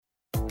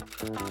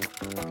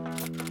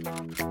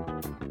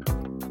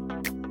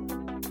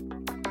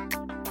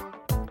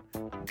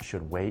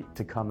Should wait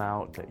to come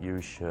out, that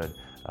you should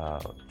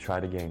try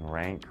to gain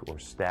rank or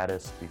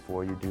status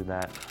before you do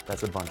that.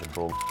 That's a bunch of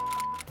bull.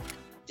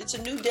 It's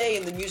a new day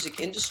in the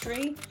music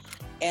industry,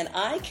 and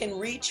I can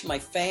reach my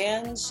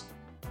fans.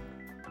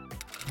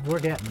 We're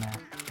getting there.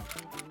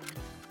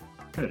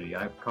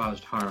 I've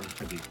caused harm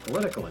to the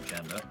political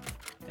agenda,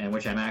 and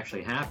which I'm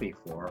actually happy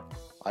for.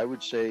 I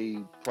would say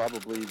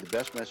probably the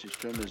best message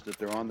to them is that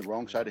they're on the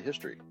wrong side of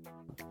history.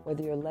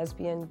 Whether you're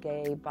lesbian,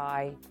 gay,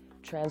 bi,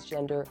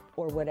 transgender,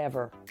 or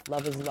whatever,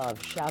 love is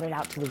love. Shout it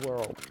out to the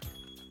world.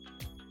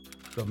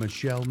 The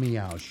Michelle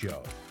Meow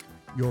Show,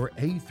 your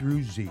A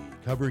through Z,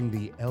 covering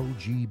the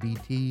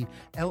LGBT,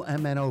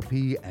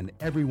 LMNOP, and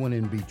everyone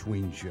in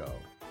between show.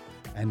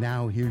 And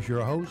now here's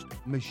your host,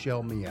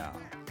 Michelle Meow.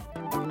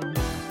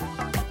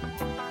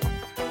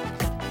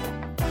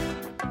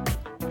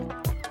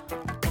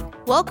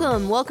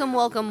 Welcome.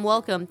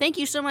 Thank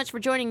you so much for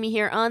joining me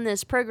here on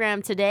this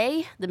program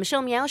today. The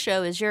Michelle Meow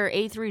Show is your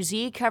A through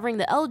Z, covering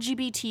the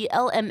LGBT,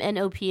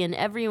 LMNOP, and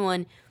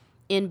everyone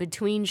in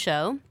between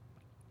show.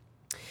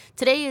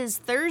 Today is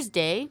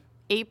Thursday,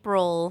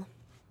 April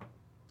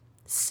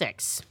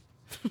 6th.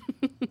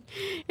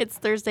 It's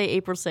Thursday,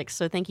 April 6th,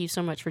 so thank you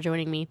so much for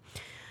joining me.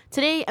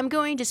 Today, I'm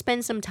going to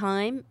spend some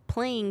time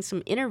playing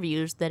some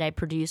interviews that I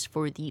produced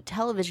for the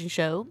television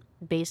show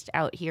based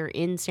out here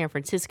in San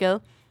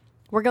Francisco.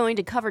 We're going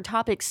to cover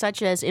topics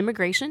such as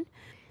immigration,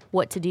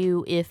 what to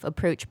do if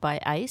approached by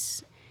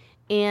ICE,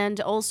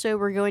 and also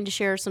we're going to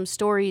share some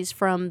stories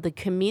from the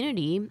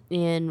community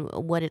in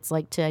what it's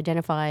like to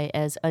identify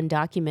as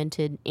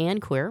undocumented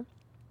and queer.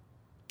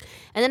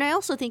 And then I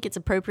also think it's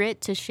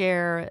appropriate to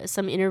share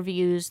some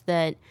interviews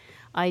that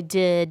I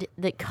did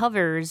that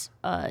covers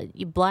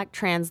Black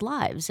trans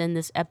lives and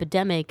this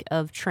epidemic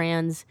of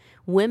trans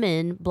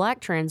women,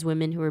 Black trans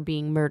women who are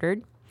being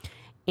murdered.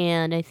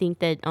 And I think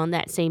that on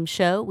that same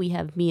show, we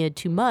have Mia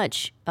Too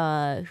Much,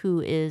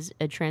 who is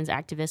a trans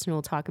activist, and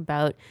we'll talk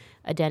about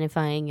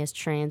identifying as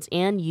trans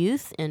and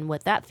youth and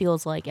what that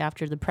feels like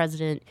after the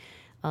president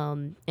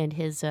and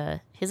his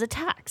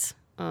attacks.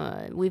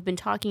 We've been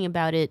talking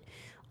about it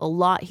a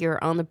lot here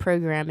on the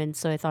program, and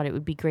so I thought it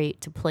would be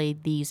great to play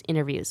these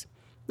interviews.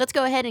 Let's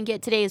go ahead and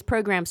get today's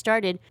program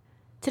started.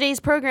 Today's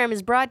program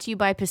is brought to you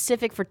by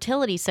Pacific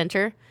Fertility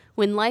Center.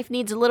 When life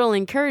needs a little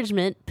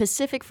encouragement,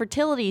 Pacific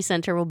Fertility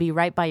Center will be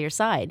right by your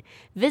side.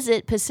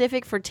 Visit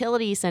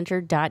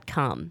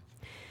pacificfertilitycenter.com.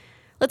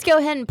 Let's go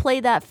ahead and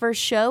play that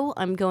first show.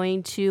 I'm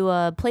going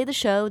to play the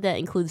show that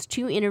includes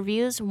two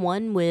interviews,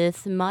 one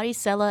with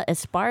Maricela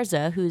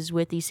Esparza, who's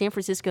with the San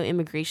Francisco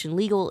Immigration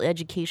Legal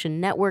Education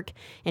Network,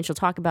 and she'll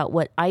talk about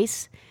what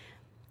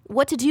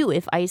to do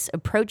if ICE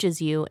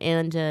approaches you.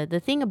 And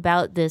the thing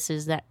about this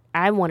is that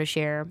I want to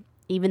share,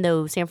 even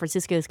though San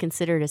Francisco is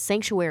considered a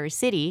sanctuary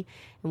city,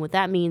 and what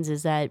that means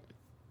is that,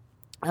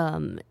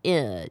 we're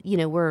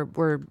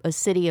a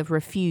city of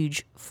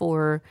refuge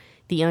for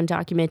the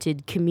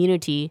undocumented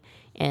community,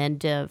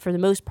 and for the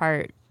most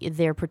part,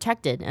 they're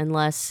protected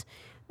unless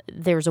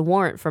there's a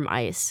warrant from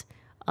ICE,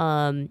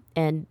 and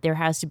there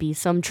has to be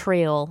some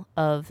trail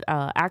of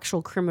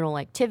actual criminal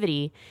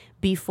activity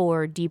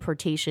before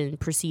deportation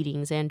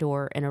proceedings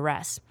and/or an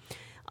arrest.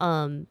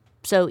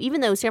 So even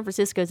though San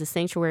Francisco is a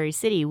sanctuary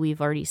city, we've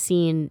already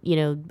seen,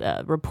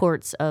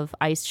 reports of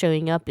ICE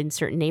showing up in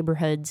certain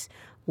neighborhoods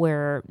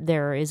where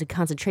there is a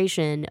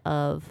concentration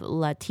of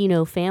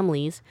Latino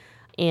families.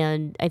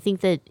 And I think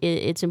that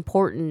it's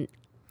important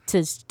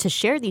to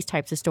share these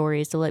types of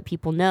stories to let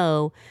people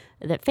know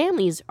that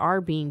families are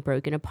being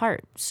broken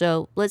apart.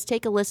 So let's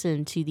take a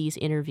listen to these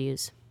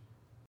interviews.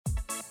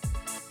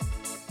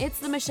 It's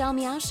the Michelle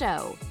Meow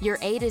Show, your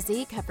A to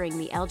Z covering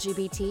the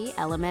LGBT,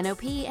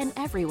 LMNOP, and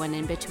everyone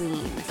in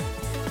between.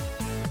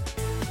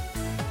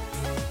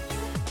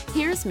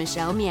 Here's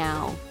Michelle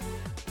Meow.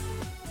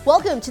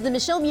 Welcome to the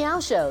Michelle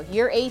Meow Show,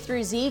 your A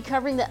through Z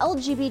covering the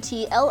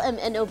LGBT,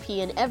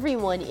 LMNOP, and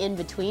everyone in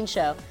between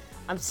show.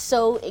 I'm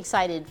so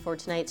excited for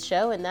tonight's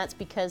show, and that's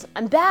because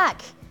I'm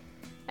back.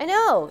 I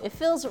know, it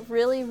feels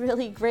really,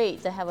 really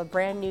great to have a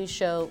brand new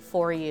show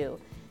for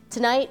you.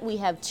 Tonight, we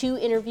have two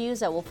interviews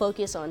that will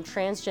focus on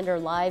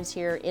transgender lives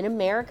here in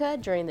America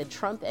during the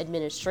Trump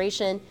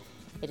administration.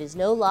 It is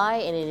no lie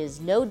and it is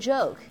no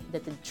joke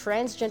that the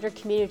transgender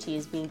community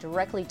is being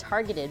directly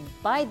targeted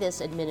by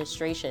this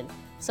administration.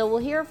 So we'll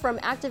hear from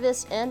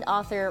activist and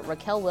author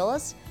Raquel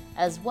Willis,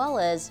 as well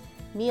as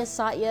Mia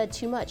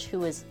Too Much,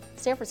 who is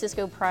San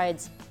Francisco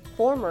Pride's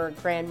former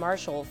Grand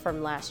Marshal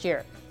from last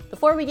year.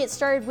 Before we get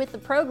started with the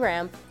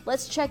program,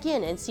 let's check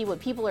in and see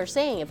what people are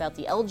saying about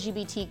the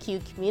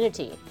LGBTQ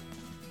community.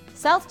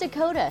 South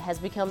Dakota has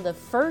become the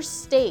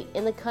first state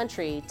in the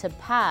country to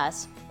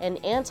pass an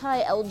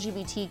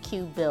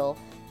anti-LGBTQ bill.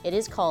 It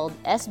is called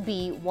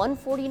SB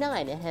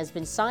 149 and has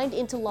been signed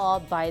into law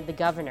by the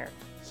governor.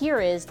 Here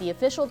is the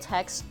official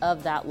text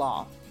of that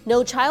law.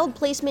 No child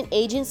placement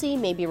agency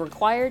may be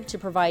required to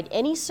provide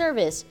any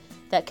service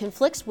that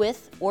conflicts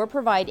with or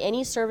provide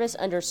any service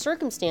under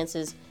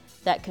circumstances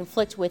that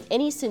conflict with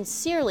any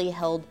sincerely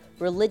held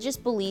religious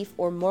belief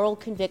or moral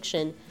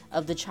conviction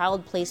of the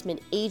child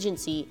placement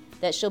agency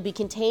that shall be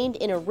contained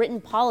in a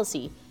written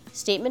policy,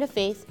 statement of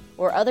faith,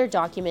 or other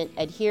document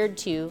adhered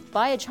to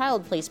by a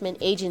child placement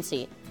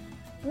agency.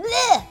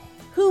 Blech!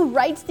 Who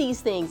writes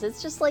these things?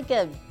 It's just like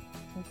a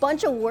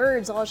bunch of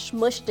words all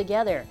smushed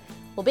together.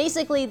 Well,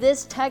 basically,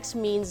 this text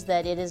means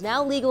that it is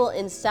now legal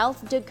in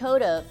South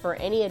Dakota for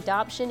any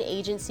adoption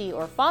agency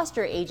or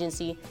foster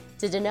agency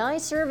to deny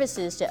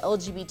services to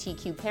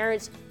LGBTQ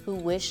parents who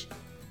wish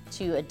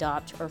to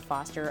adopt or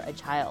foster a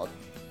child.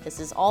 This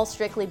is all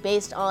strictly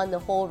based on the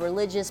whole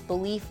religious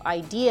belief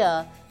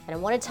idea, and I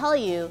want to tell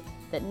you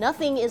that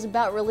nothing is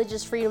about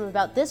religious freedom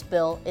about this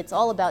bill. It's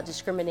all about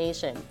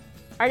discrimination.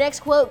 Our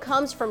next quote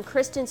comes from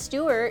Kristen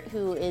Stewart,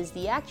 who is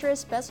the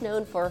actress best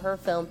known for her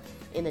film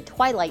in the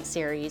Twilight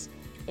series.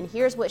 And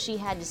here's what she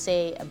had to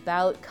say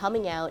about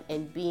coming out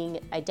and being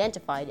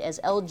identified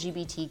as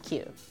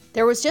LGBTQ.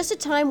 There was just a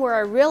time where I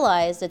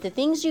realized that the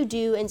things you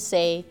do and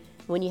say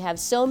when you have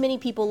so many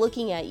people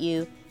looking at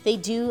you, they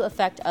do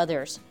affect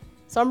others.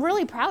 So I'm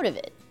really proud of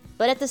it.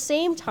 But at the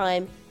same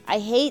time, I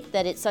hate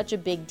that it's such a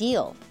big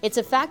deal. It's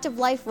a fact of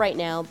life right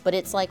now, but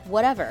it's like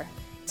whatever.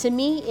 To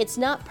me, it's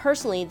not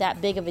personally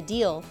that big of a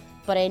deal,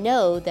 but I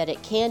know that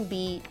it can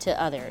be to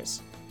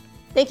others.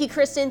 Thank you,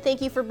 Kristen.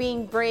 Thank you for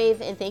being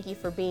brave, and thank you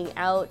for being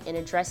out and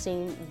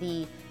addressing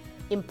the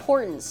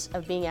importance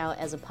of being out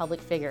as a public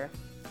figure.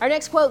 Our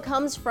next quote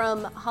comes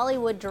from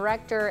Hollywood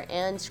director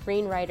and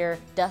screenwriter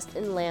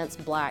Dustin Lance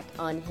Black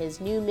on his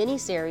new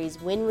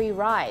miniseries, When We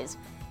Rise.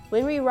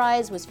 When We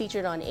Rise was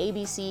featured on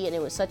ABC, and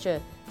it was such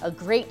a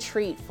great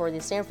treat for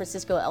the San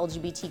Francisco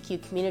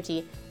LGBTQ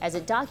community as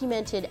it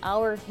documented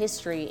our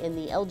history in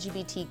the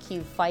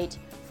LGBTQ fight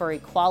for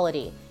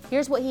equality.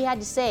 Here's what he had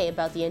to say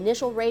about the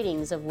initial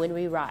ratings of When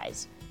We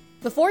Rise.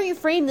 Before you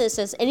frame this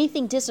as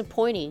anything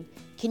disappointing,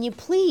 can you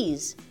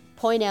please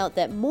point out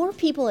that more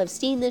people have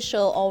seen this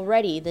show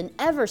already than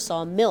ever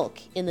saw Milk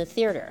in the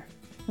theater?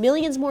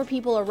 Millions more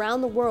people around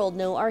the world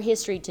know our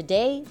history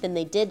today than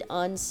they did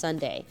on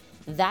Sunday.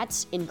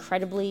 That's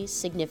incredibly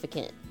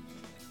significant.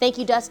 Thank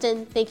you,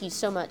 Dustin. Thank you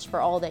so much for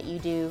all that you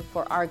do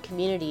for our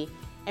community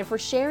and for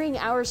sharing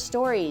our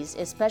stories,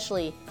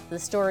 especially the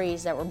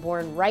stories that were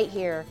born right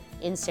here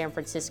in San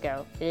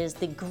Francisco. It is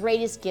the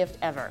greatest gift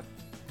ever.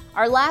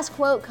 Our last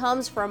quote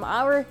comes from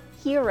our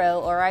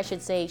hero, or I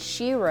should say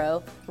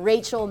shero,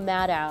 Rachel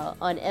Maddow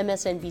on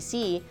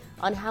MSNBC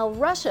on how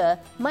Russia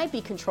might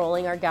be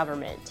controlling our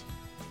government.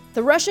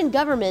 The Russian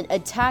government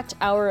attacked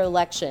our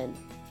election.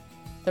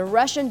 The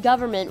Russian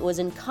government was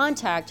in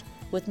contact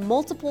with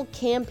multiple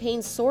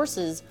campaign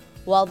sources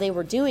while they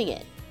were doing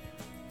it.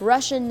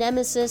 Russian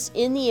nemesis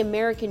in the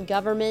American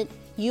government,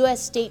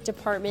 U.S. State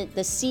Department,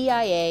 the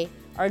CIA,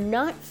 are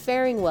not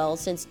faring well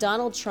since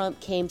Donald Trump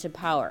came to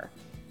power.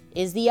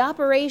 Is the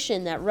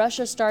operation that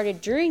Russia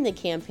started during the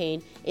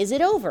campaign, is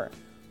it over?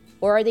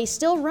 Or are they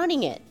still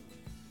running it?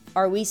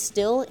 Are we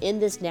still in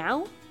this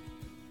now?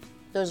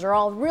 Those are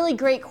all really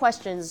great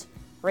questions,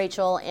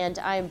 Rachel, and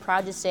I am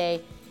proud to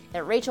say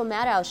that Rachel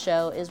Maddow's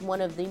show is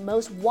one of the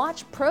most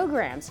watched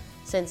programs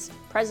since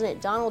President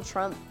Donald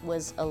Trump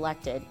was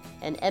elected,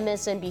 and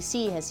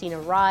MSNBC has seen a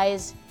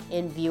rise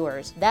in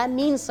viewers. That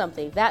means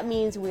something. That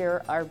means we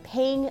are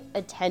paying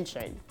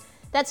attention.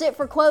 That's it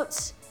for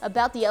quotes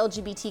about the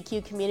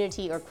LGBTQ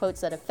community or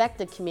quotes that affect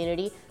the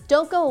community.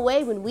 Don't go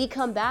away. When we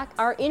come back,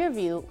 our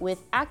interview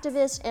with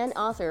activist and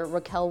author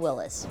Raquel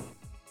Willis.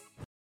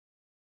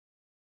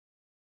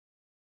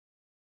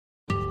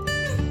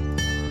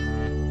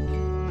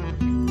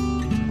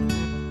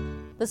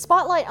 The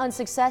spotlight on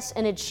success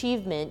and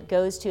achievement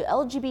goes to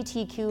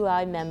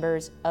LGBTQI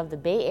members of the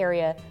Bay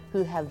Area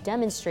who have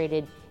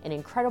demonstrated an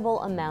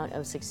incredible amount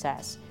of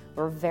success.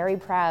 We're very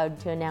proud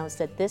to announce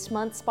that this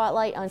month's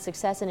spotlight on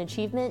success and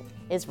achievement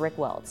is Rick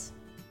Welts.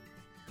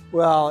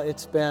 Well,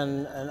 it's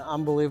been an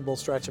unbelievable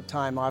stretch of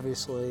time,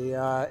 obviously.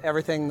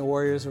 Everything the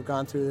Warriors have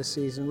gone through this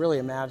season, really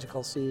a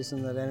magical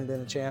season that ended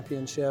in a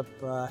championship.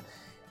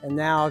 And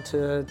now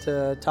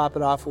to top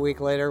it off a week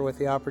later with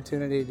the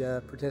opportunity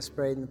to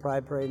participate in the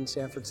Pride Parade in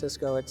San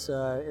Francisco, it's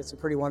a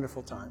pretty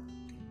wonderful time.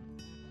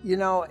 You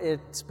know,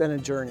 it's been a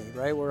journey,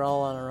 right? We're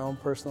all on our own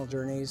personal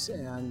journeys,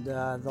 and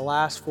the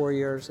last 4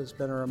 years has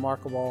been a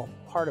remarkable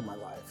part of my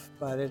life,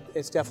 but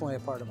it's definitely a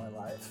part of my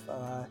life.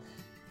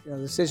 You know,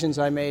 the decisions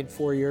I made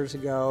 4 years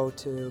ago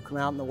to come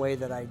out in the way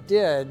that I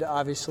did,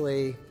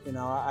 obviously, you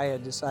know, I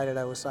had decided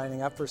I was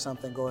signing up for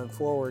something going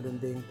forward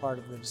and being part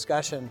of the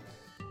discussion.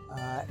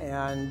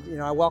 And you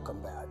know, I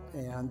welcome that,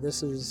 and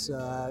this is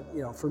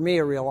you know, for me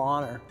a real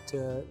honor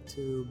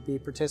to be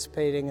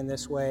participating in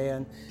this way,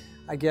 and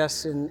I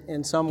guess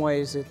in some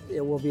ways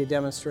it will be a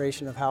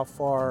demonstration of how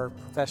far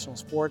professional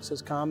sports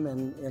has come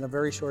in a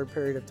very short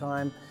period of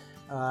time,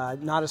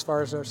 not as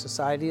far as our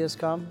society has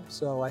come,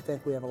 so I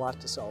think we have a lot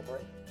to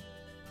celebrate.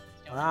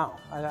 Wow,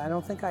 I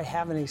don't think I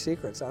have any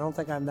secrets. I don't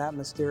think I'm that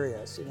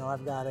mysterious. You know,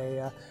 I've got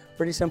a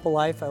pretty simple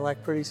life. I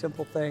like pretty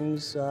simple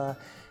things.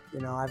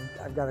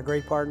 I've got a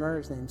great partner.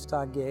 His name's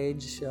Todd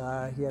Gage.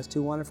 He has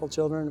 2 wonderful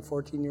children, a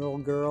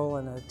 14-year-old girl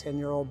and a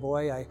 10-year-old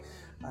boy.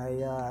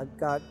 I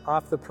got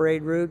off the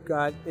parade route,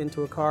 got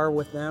into a car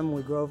with them.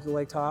 We drove to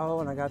Lake Tahoe,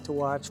 and I got to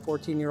watch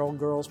 14-year-old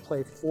girls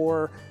play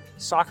 4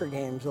 soccer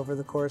games over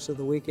the course of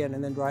the weekend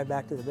and then drive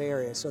back to the Bay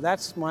Area. So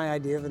that's my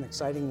idea of an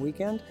exciting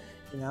weekend,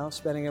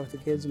 spending it with the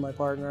kids and my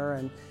partner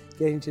and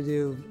getting to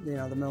do,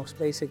 the most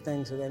basic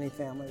things that any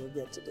family would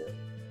get to do.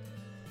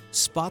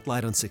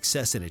 Spotlight on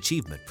Success and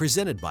Achievement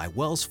presented by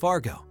Wells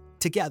Fargo.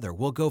 Together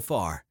we'll go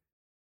far.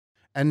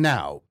 And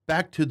now,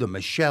 back to the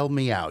Michelle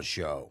Meow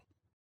Show.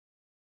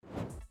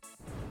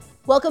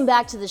 Welcome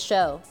back to the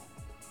show.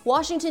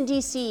 Washington,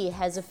 D.C.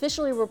 has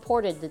officially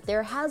reported that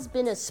there has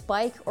been a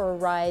spike or a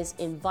rise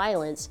in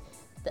violence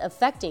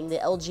affecting the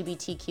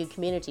LGBTQ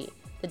community.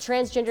 The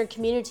transgender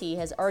community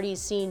has already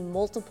seen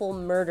multiple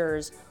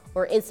murders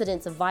or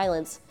incidents of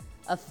violence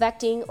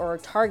affecting or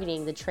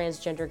targeting the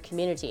transgender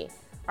community.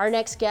 Our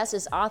next guest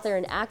is author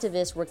and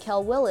activist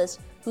Raquel Willis,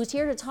 who's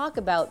here to talk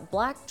about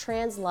Black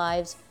trans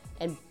lives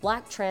and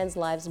Black trans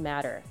lives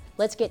matter.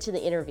 Let's get to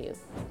the interview.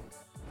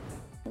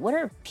 What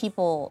are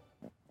people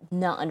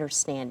not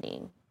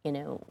understanding,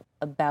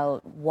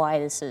 about why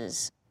this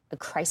is a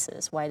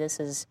crisis, why this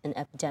is an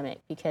epidemic?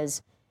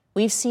 Because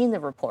we've seen the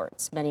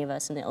reports, many of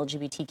us in the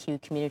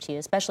LGBTQ community,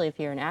 especially if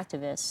you're an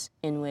activist,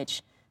 in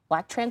which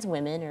Black trans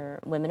women or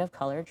women of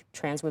color,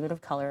 trans women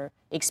of color,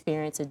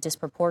 experience a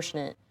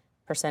disproportionate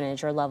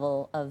percentage or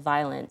level of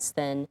violence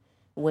than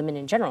women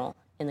in general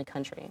in the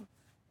country.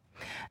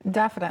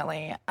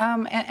 Definitely.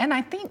 And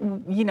I think,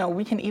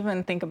 we can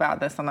even think about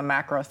this on the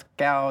macro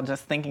scale,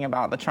 just thinking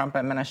about the Trump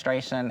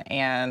administration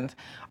and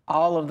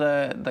all of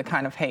the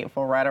kind of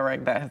hateful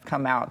rhetoric that has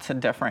come out to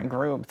different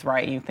groups,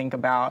 right? You think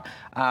about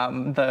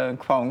the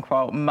quote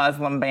unquote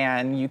Muslim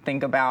ban, you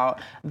think about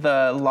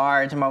the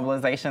large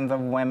mobilizations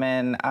of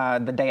women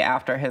the day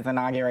after his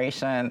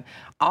inauguration.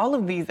 All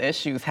of these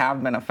issues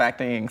have been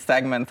affecting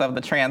segments of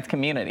the trans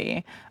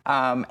community.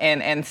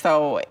 And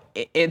so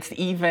it's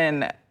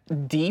even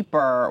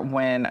deeper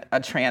when a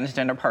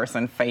transgender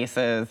person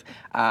faces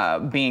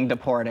being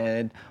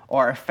deported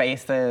or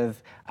faces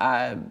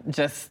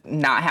just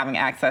not having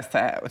access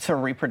to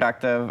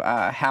reproductive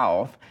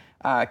health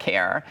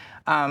care.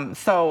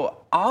 So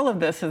all of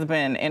this has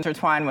been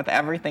intertwined with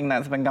everything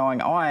that's been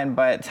going on,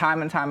 but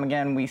time and time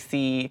again we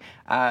see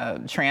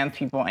trans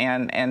people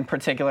and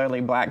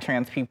particularly Black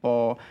trans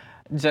people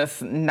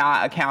just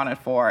not accounted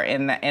for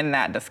in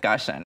that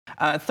discussion.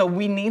 So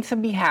we need to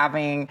be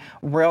having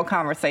real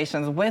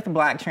conversations with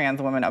Black trans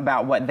women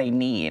about what they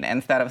need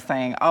instead of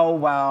saying, oh,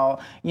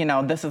 well,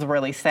 this is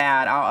really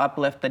sad, I'll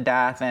uplift the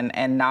death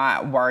and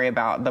not worry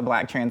about the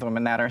Black trans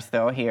women that are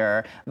still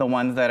here, the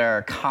ones that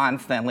are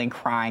constantly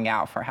crying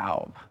out for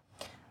help.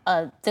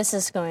 This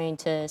is going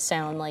to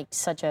sound like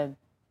such a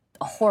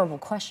horrible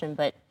question,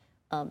 but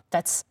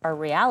that's our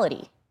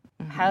reality.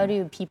 Mm-hmm. How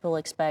do people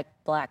expect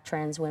Black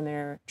trans women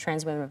or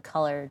trans women of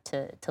color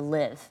to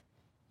live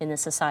in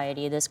this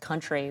society, this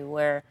country,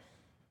 where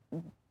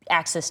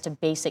access to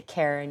basic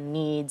care and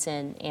needs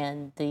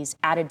and these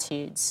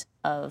attitudes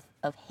of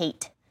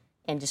hate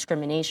and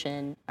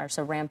discrimination are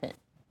so rampant?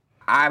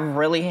 I've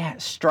really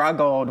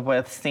struggled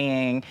with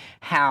seeing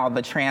how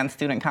the trans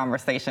student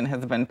conversation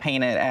has been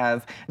painted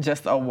as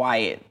just a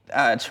white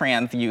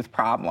trans youth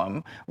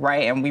problem,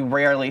 right? And we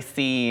rarely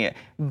see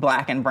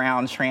Black and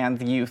brown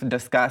trans youth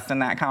discussed in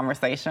that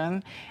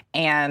conversation.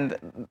 And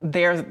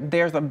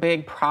there's a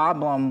big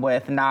problem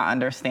with not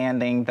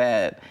understanding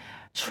that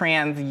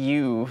trans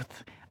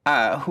youth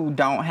who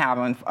don't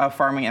have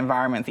affirming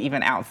environments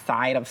even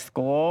outside of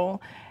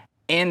school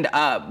end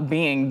up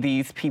being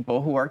these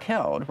people who are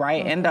killed,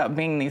 right? Mm-hmm. End up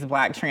being these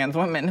Black trans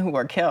women who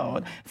are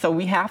killed. So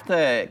we have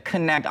to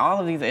connect all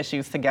of these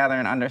issues together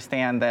and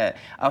understand that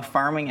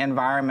affirming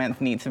environments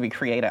need to be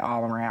created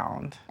all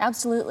around.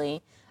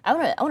 Absolutely. I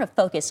want to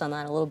focus on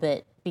that a little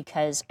bit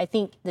because I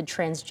think the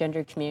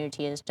transgender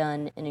community has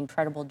done an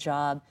incredible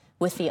job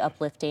with the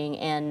uplifting,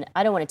 and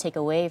I don't want to take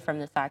away from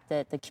the fact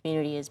that the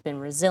community has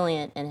been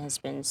resilient and has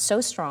been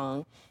so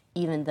strong,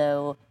 even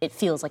though it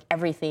feels like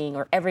everything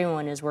or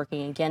everyone is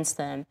working against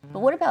them. But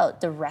what about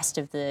the rest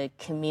of the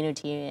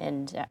community,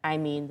 and I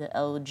mean the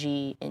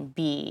LG and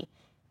B?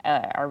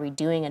 Are we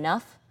doing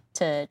enough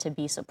to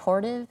be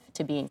supportive,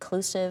 to be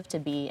inclusive, to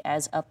be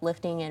as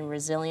uplifting and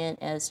resilient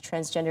as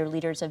transgender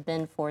leaders have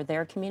been for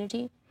their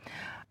community?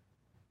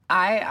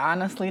 I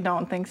honestly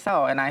don't think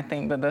so, and I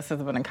think that this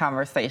has been a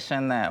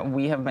conversation that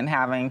we have been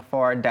having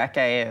for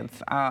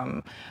decades.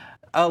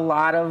 A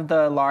lot of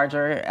the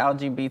larger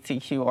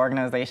LGBTQ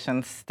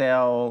organizations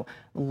still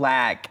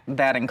lack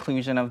that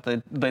inclusion of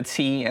the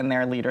T in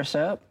their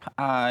leadership.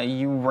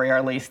 You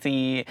rarely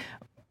see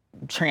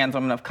trans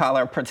women of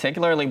color,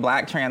 particularly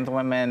Black trans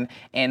women,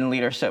 in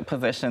leadership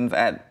positions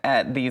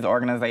at these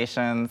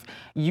organizations.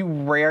 You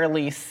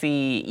rarely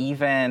see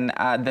even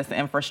this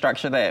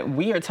infrastructure that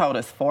we are told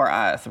is for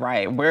us,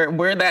 right?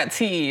 We're that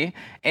T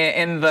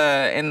in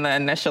the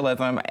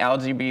initialism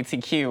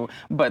LGBTQ,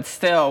 but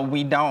still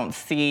we don't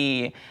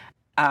see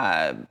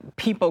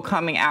people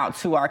coming out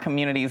to our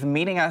communities,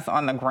 meeting us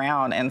on the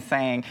ground and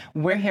saying,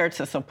 we're here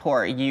to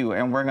support you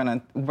and we're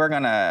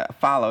gonna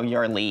follow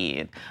your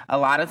lead. A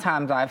lot of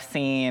times I've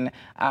seen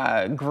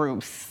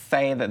groups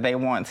say that they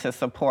want to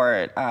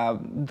support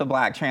the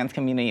Black trans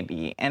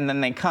community, and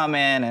then they come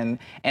in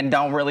and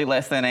don't really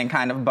listen and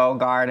kind of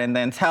bogart and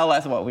then tell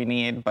us what we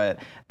need, but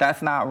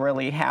that's not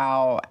really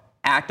how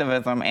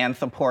activism and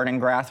supporting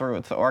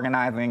grassroots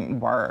organizing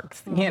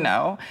works, you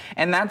know?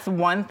 And that's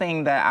one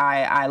thing that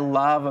I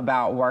love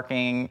about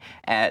working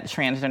at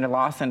Transgender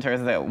Law Center,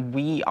 is that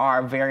we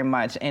are very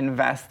much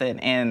invested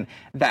in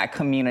that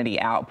community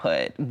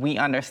output. We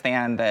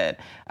understand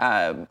that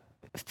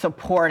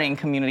supporting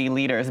community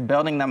leaders,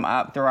 building them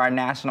up through our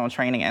national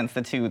training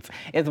institutes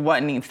is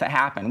what needs to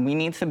happen. We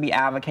need to be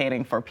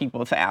advocating for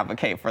people to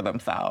advocate for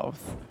themselves.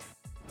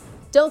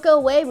 Don't go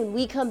away. When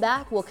we come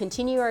back, we'll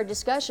continue our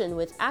discussion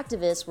with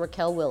activist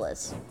Raquel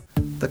Willis.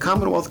 The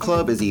Commonwealth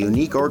Club is a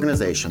unique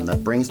organization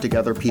that brings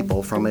together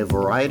people from a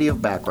variety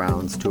of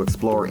backgrounds to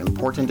explore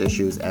important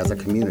issues as a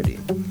community.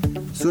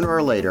 Sooner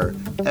or later,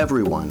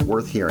 everyone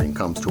worth hearing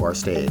comes to our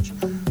stage.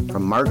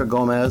 From Marga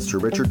Gomez to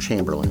Richard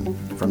Chamberlain,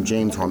 from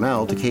James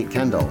Hormel to Kate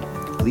Kendall,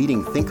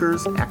 leading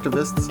thinkers,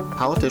 activists,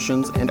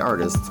 politicians, and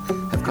artists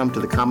have come to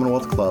the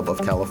Commonwealth Club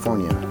of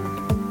California.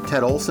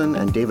 Ted Olson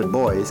and David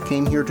Boies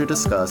came here to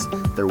discuss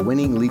their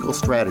winning legal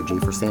strategy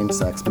for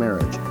same-sex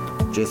marriage.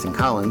 Jason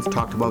Collins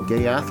talked about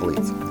gay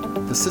athletes.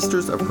 The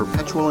Sisters of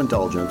Perpetual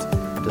Indulgence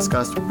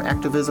discussed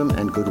activism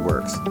and good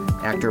works.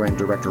 Actor and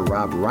director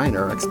Rob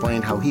Reiner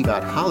explained how he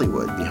got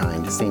Hollywood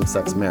behind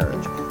same-sex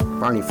marriage.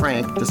 Barney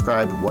Frank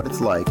described what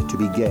it's like to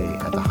be gay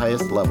at the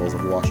highest levels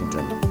of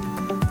Washington.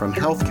 From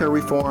healthcare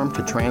reform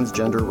to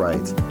transgender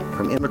rights,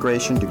 from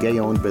immigration to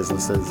gay-owned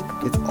businesses,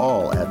 it's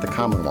all at the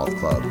Commonwealth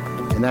Club.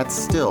 And that's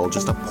still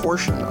just a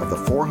portion of the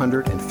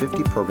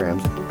 450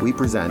 programs we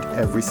present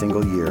every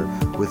single year,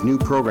 with new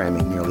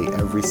programming nearly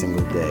every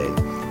single day.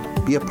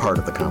 Be a part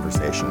of the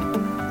conversation.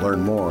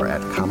 Learn more at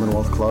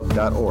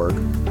commonwealthclub.org,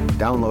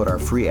 download our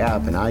free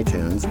app in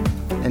iTunes,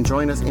 and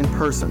join us in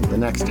person the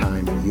next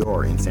time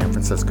you're in San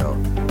Francisco.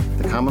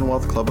 The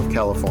Commonwealth Club of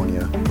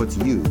California puts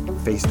you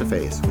face to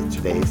face with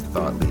today's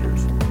thought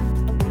leaders.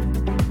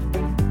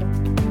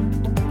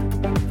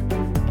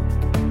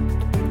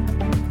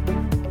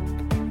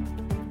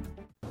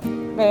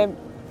 Babe,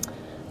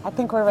 I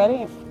think we're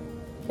ready.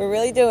 We're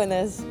really doing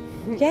this.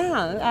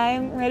 Yeah,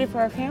 I'm ready for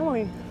our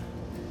family.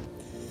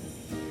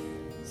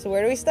 So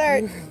where do we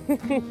start?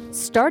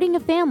 Starting a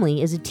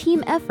family is a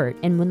team effort,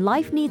 and when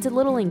life needs a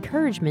little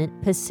encouragement,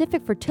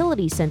 Pacific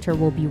Fertility Center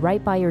will be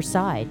right by your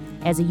side.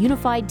 As a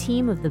unified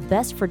team of the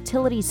best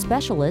fertility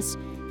specialists,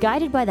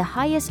 guided by the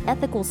highest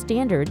ethical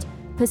standards,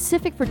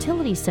 Pacific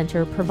Fertility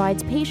Center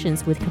provides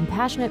patients with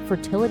compassionate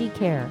fertility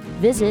care.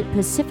 Visit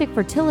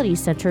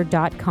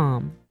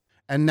pacificfertilitycenter.com.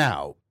 And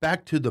now,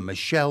 back to the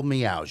Michelle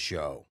Meow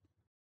Show.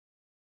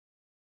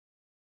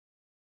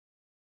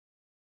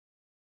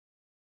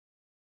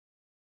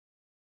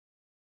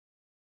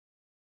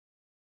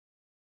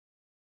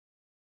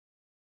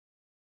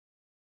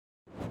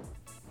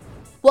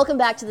 Welcome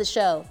back to the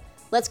show.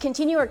 Let's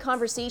continue our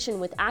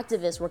conversation with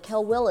activist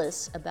Raquel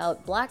Willis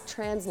about Black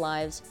trans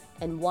lives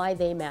and why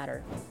they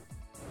matter.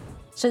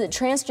 So the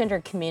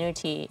transgender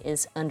community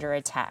is under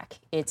attack.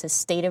 It's a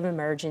state of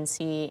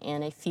emergency,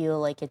 and I feel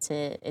like it's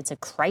a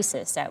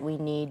crisis that we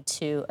need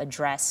to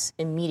address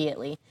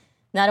immediately.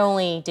 Not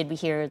only did we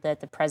hear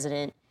that the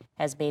president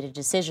has made a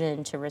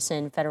decision to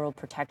rescind federal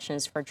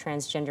protections for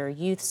transgender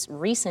youths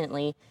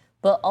recently,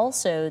 but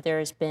also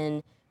there's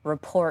been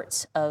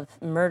reports of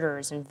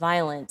murders and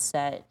violence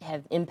that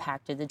have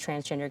impacted the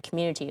transgender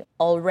community.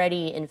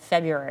 Already in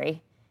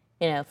February,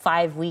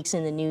 5 weeks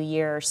in the new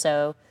year or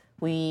so,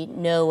 we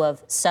know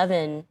of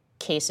 7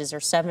 cases or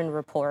 7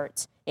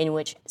 reports in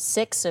which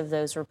 6 of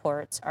those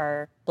reports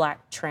are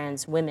Black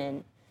trans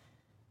women.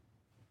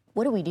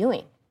 What are we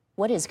doing?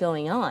 What is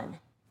going on?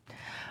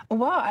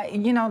 Well,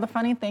 the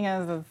funny thing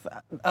is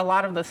a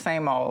lot of the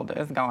same old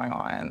is going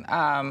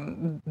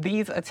on.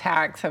 These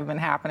attacks have been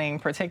happening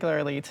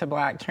particularly to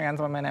Black trans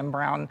women and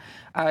brown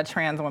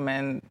trans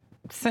women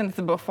since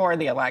before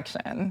the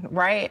election,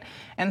 right?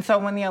 And so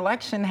when the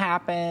election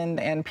happened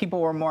and people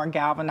were more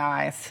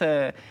galvanized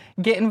to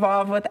get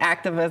involved with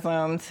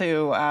activism,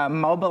 to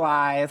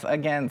mobilize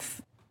against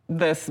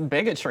this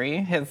bigotry,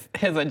 his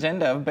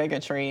agenda of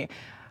bigotry,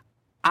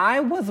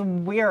 I was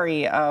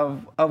weary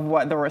of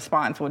what the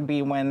response would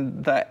be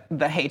when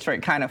the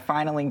hatred kind of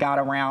finally got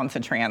around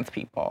to trans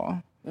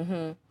people.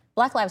 Mm-hmm.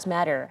 Black Lives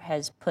Matter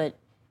has put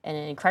an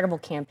incredible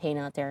campaign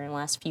out there in the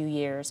last few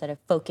years that have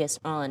focused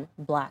on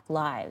Black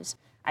lives.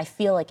 I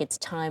feel like it's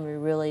time we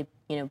really,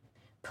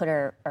 put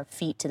our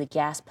feet to the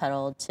gas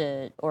pedal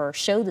or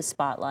show the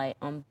spotlight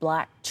on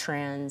Black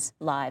trans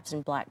lives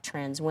and Black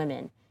trans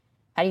women.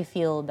 How do you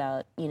feel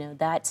about,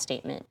 that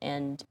statement,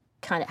 and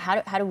kind of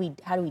how do we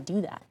do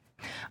that?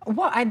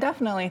 Well, I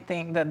definitely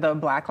think that the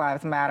Black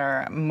Lives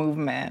Matter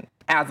movement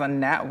as a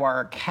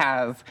network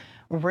has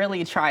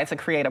really try to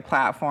create a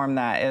platform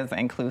that is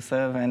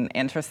inclusive and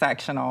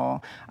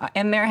intersectional.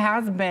 And there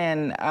has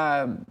been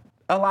a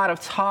lot of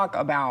talk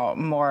about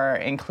more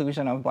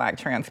inclusion of Black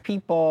trans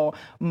people,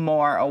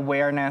 more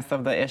awareness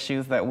of the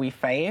issues that we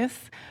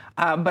face.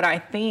 But I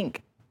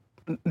think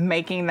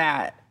making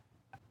that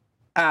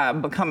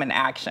become an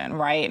action,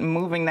 right?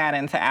 Moving that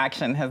into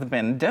action has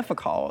been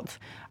difficult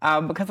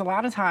because a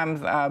lot of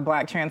times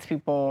Black trans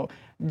people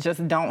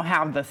just don't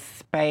have the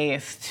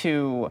space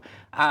to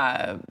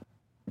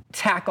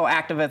tackle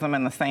activism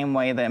in the same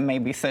way that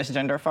maybe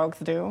cisgender folks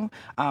do.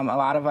 A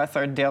lot of us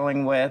are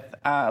dealing with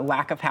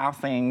lack of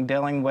housing,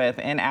 dealing with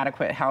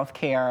inadequate health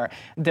care,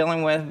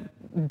 dealing with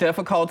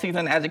difficulties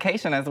in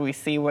education, as we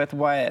see with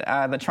what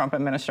the Trump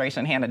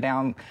administration handed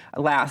down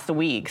last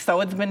week. So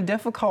it's been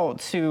difficult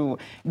to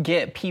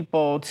get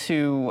people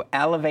to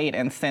elevate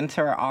and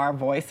center our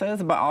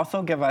voices, but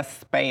also give us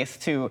space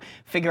to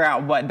figure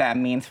out what that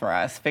means for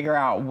us, figure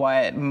out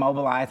what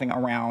mobilizing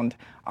around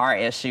our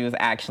issues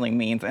actually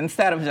means,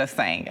 instead of just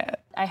saying it.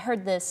 I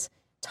heard this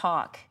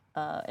talk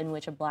in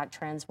which a Black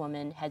trans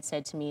woman had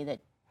said to me that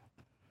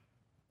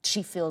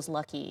she feels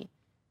lucky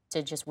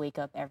to just wake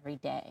up every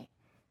day.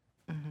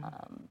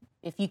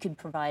 If you could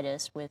provide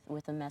us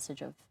with a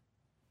message of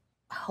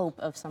hope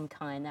of some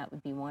kind, that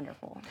would be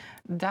wonderful.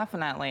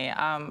 Definitely.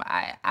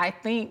 I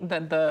think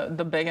that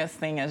the biggest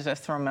thing is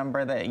just to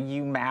remember that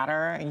you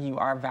matter, you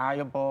are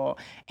valuable,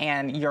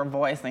 and your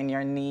voice and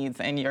your needs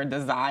and your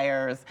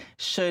desires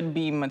should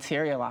be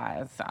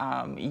materialized.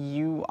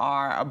 You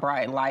are a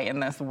bright light in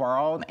this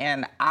world,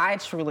 and I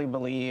truly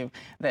believe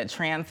that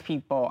trans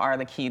people are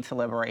the key to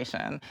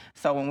liberation.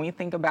 So when we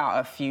think about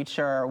a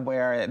future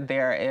where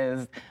there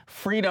is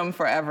freedom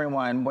for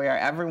everyone, where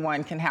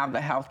everyone can have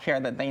the health care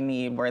that they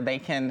need, where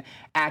they can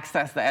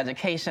access the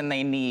education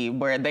they need,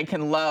 where they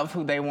can love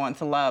who they want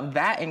to love,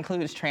 that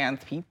includes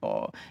trans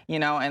people, you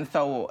know? And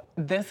so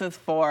this is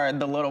for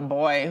the little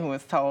boy who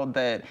is told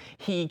that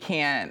he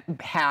can't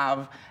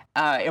have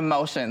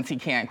emotions, he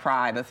can't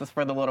cry. This is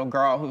for the little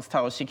girl who's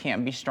told she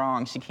can't be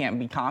strong, she can't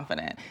be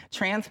confident.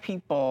 Trans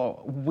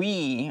people,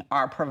 we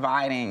are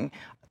providing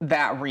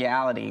that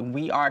reality.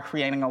 We are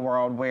creating a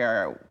world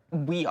where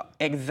we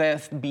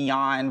exist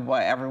beyond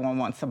what everyone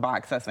wants to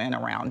box us in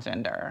around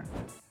gender.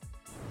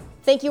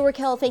 Thank you,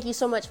 Raquel. Thank you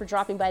so much for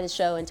dropping by the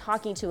show and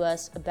talking to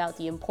us about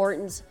the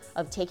importance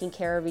of taking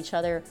care of each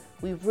other.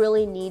 We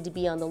really need to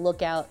be on the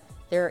lookout.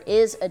 There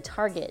is a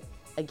target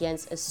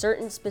against a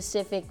certain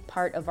specific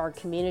part of our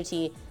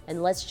community,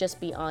 and let's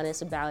just be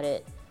honest about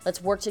it.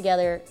 Let's work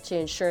together to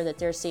ensure that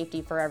there's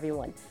safety for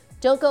everyone.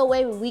 Don't go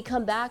away. When we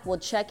come back, we'll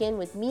check in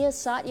with Mia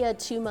Satya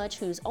Too Much,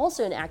 who's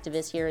also an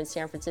activist here in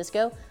San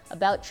Francisco,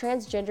 about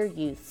transgender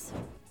youth.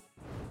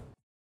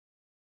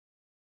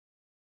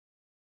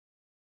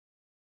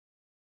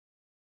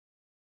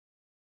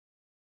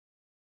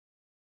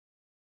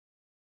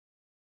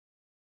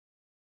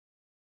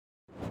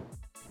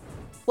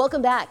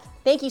 Welcome back.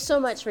 Thank you so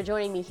much for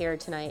joining me here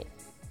tonight.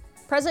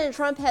 President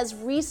Trump has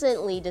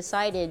recently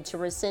decided to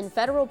rescind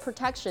federal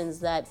protections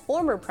that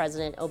former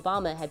President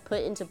Obama had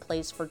put into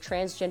place for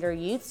transgender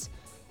youths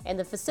and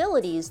the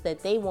facilities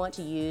that they want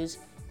to use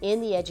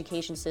in the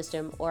education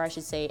system, or I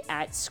should say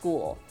at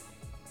school.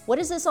 What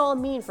does this all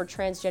mean for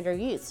transgender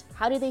youths?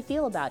 How do they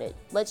feel about it?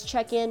 Let's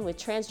check in with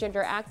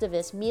transgender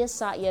activist Mia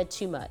Satya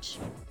Too Much.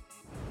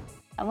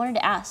 I wanted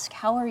to ask,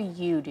 how are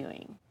you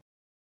doing?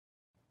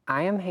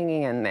 I am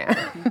hanging in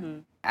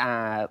there.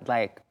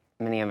 Like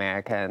many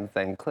Americans,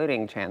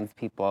 including trans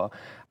people,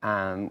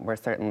 we're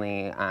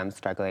certainly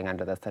struggling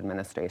under this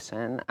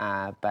administration,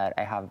 but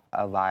I have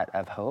a lot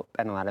of hope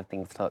and a lot of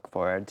things to look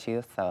forward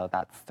to, so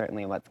that's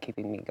certainly what's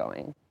keeping me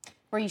going.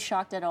 Were you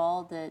shocked at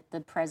all that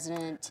the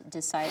president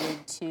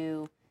decided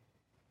to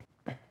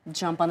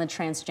jump on the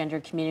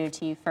transgender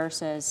community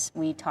first as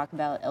we talk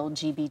about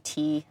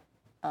LGBT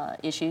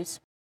issues?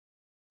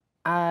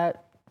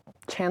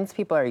 Trans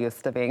people are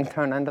used to being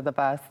thrown under the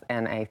bus,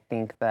 and I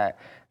think that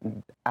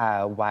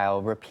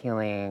while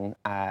repealing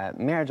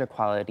marriage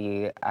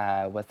equality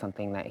was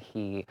something that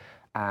he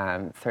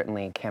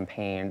certainly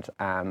campaigned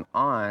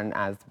on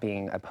as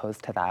being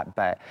opposed to that,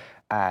 but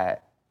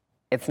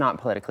it's not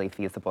politically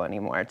feasible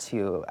anymore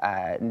to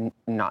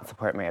not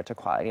support marriage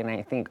equality. And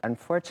I think,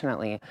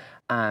 unfortunately,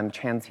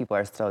 trans people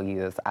are still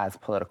used as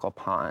political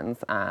pawns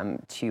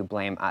to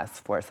blame us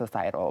for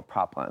societal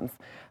problems.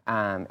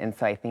 And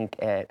so I think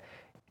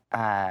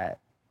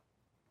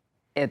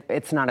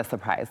it's not a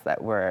surprise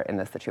that we're in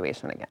this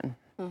situation again.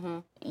 Mm-hmm.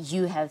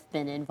 You have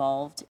been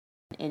involved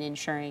in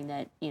ensuring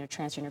that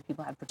transgender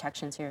people have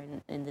protections here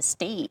in the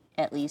state,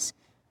 at least.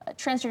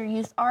 Transgender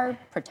youth are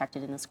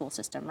protected in the school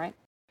system, right?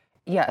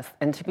 Yes,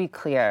 and to be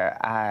clear,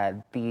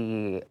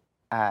 the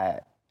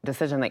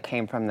decision that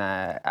came from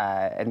the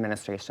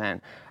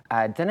administration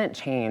didn't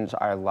change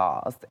our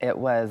laws. It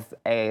was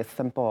a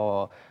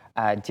simple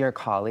Dear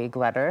Colleague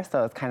letter,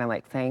 so it's kind of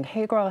like saying,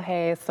 hey girl,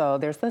 hey, so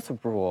there's this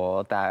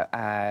rule that,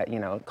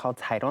 called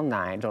Title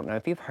IX, don't know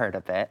if you've heard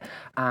of it.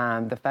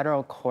 The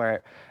federal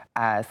court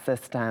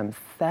system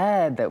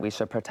said that we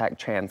should protect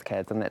trans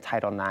kids and that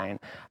Title IX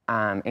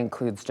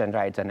includes gender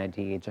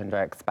identity,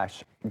 gender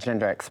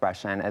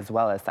expression, as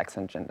well as sex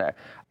and gender.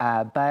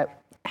 But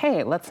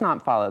hey, let's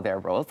not follow their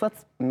rules.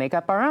 Let's make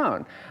up our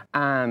own.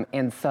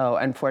 And so,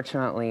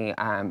 unfortunately,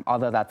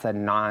 although that's a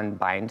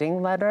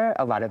non-binding letter,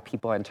 a lot of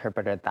people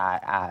interpreted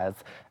that as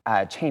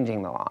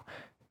changing the law.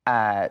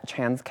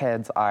 Trans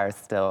kids are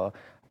still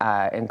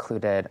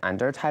included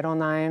under Title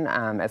IX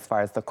as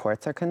far as the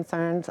courts are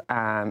concerned.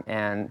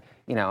 And,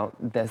 you know,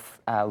 this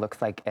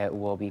looks like it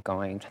will be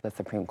going to the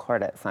Supreme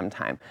Court at some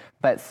time.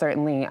 But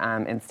certainly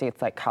in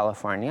states like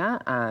California,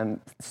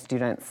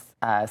 students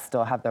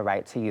still have the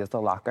right to use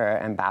the locker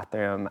and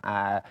bathroom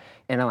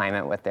in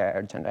alignment with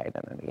their gender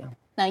identity.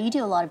 Now, you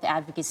do a lot of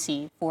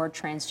advocacy for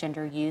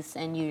transgender youth,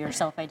 and you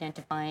yourself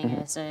identifying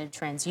as a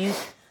trans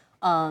youth.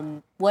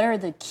 What are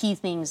the key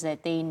things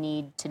that they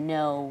need to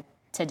know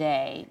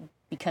today?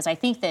 Because I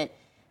think that,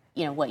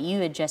 you know, what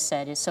you had just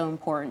said is so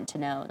important to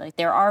know. Like,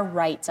 there are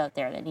rights out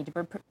there that need to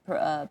be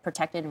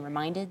protected and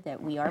reminded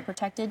that we are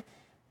protected.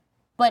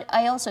 But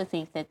I also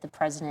think that the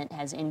president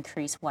has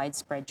increased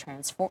widespread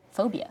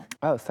transphobia.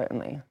 Oh,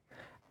 certainly.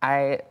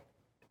 I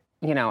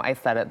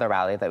said at the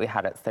rally that we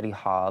had at City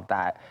Hall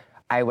that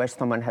I wish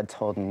someone had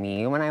told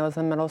me when I was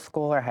in middle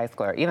school or high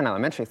school or even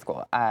elementary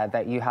school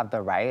that you have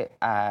the right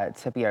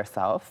to be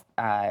yourself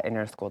in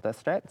your school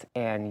district,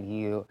 and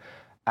you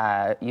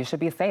should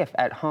be safe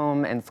at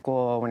home and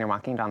school when you're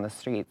walking down the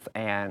streets.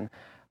 And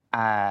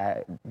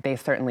they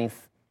certainly,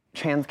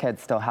 trans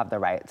kids still have the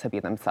right to be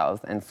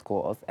themselves in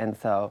schools. And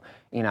so,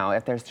 you know,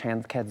 if there's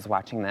trans kids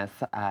watching this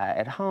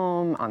at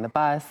home, on the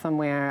bus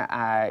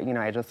somewhere, you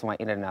know, I just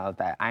want you to know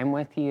that I'm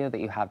with you, that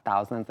you have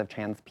thousands of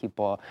trans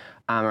people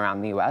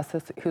around the U.S.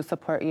 who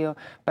support you.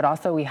 But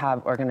also we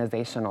have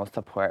organizational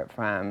support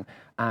from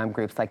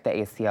groups like the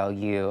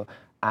ACLU,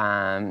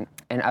 and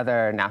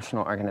other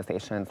national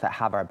organizations that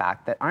have our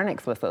back that aren't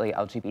explicitly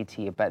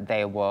LGBT, but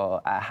they will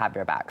have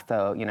your back.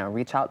 So, you know,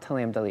 reach out to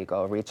Lambda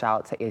Legal, reach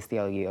out to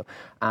ACLU,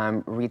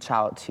 reach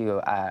out to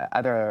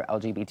other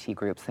LGBT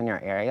groups in your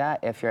area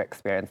if you're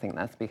experiencing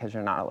this, because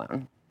you're not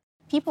alone.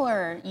 People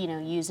are, you know,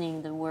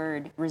 using the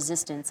word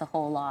resistance a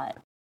whole lot.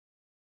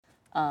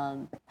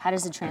 How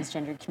does the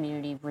transgender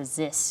community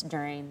resist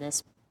during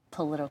this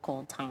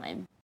political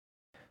time?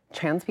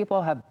 Trans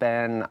people have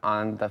been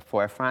on the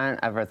forefront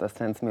of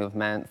resistance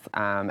movements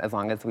as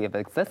long as we have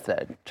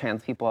existed.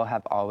 Trans people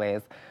have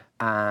always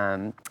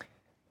been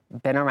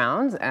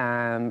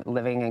around,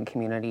 living in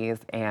communities,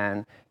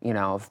 and, you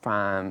know,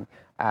 from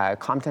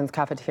Compton's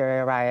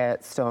cafeteria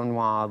riot,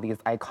 Stonewall, these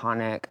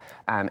iconic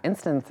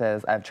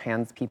instances of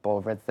trans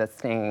people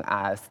resisting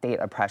state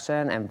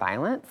oppression and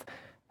violence.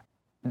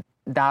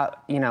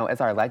 That, you know, is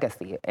our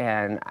legacy.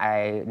 And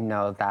I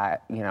know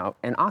that, you know,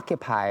 in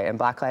Occupy and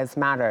Black Lives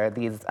Matter,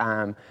 these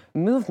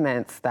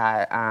movements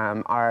that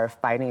are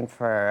fighting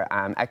for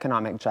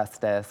economic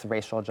justice,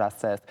 racial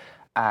justice,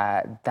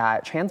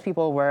 that trans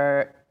people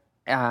were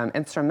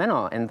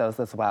instrumental in those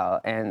as well,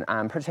 and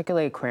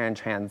particularly queer and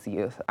trans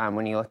youth.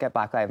 When you look at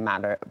Black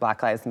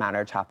Lives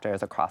Matter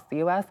chapters across the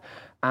U.S.,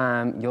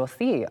 you'll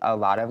see a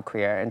lot of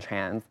queer and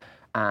trans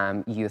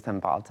youth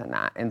involved in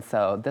that. And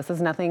so this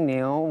is nothing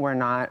new. We're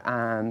not,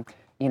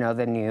 you know,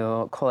 the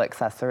new cool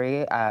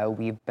accessory.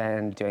 We've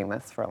been doing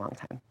this for a long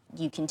time.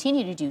 You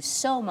continue to do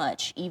so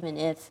much, even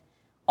if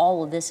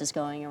all of this is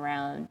going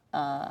around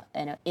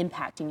and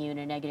impacting you in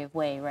a negative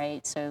way,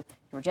 right? So you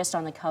were just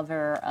on the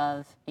cover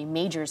of a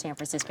major San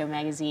Francisco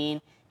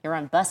magazine. You're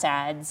on bus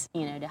ads,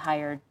 you know, to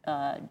hire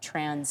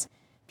trans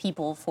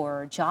people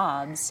for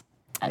jobs.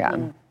 Yeah. I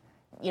mean,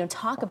 you know,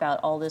 talk about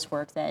all this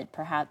work that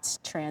perhaps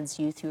trans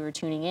youth who are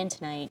tuning in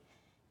tonight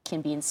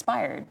can be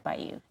inspired by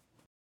you.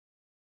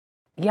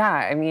 Yeah,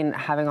 I mean,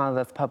 having all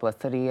this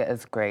publicity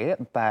is great,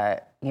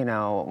 but, you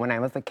know, when I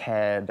was a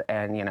kid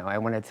and, you know, I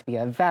wanted to be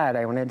a vet,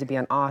 I wanted to be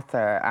an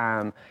author,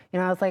 you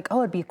know, I was like,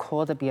 oh, it'd be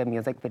cool to be a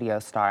music video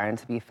star and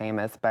to be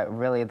famous, but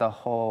really the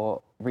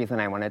whole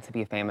reason I wanted to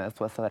be famous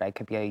was so that I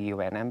could be a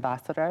UN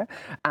ambassador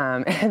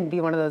and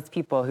be one of those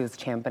people who's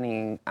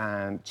championing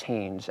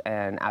change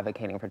and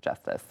advocating for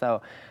justice.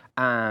 So,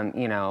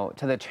 you know,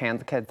 to the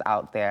trans kids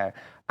out there,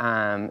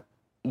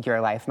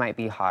 your life might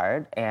be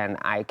hard, and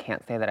I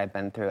can't say that I've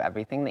been through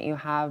everything that you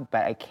have,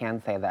 but I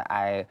can say that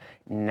I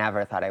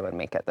never thought I would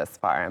make it this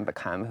far and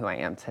become who I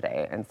am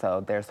today. And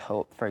so there's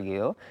hope for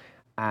you.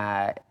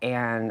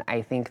 And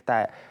I think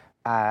that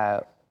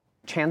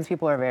trans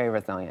people are very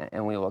resilient,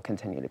 and we will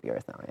continue to be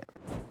resilient.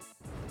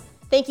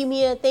 Thank you,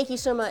 Mia. Thank you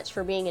so much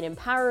for being an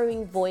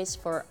empowering voice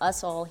for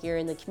us all here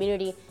in the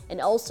community, and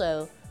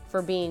also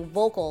for being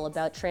vocal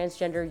about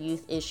transgender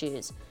youth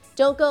issues.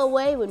 Don't go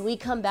away. When we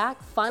come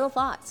back, final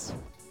thoughts.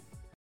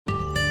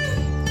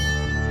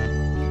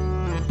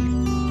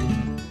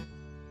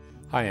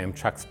 Hi, I'm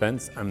Chuck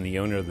Spence. I'm the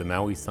owner of the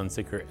Maui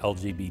Sunseeker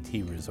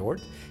LGBT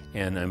Resort,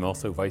 and I'm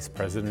also Vice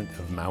President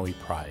of Maui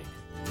Pride.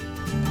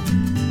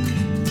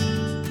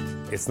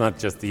 It's not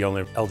just the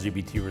only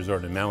LGBT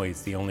resort in Maui,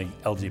 it's the only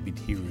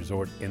LGBT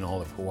resort in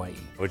all of Hawaii,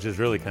 which is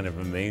really kind of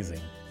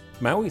amazing.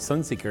 Maui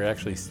Sunseeker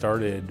actually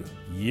started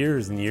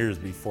years and years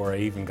before I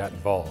even got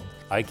involved.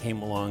 I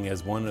came along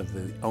as one of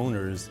the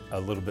owners a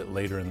little bit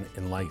later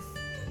in life.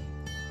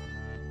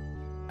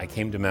 I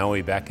came to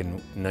Maui back in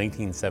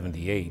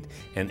 1978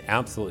 and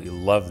absolutely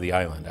loved the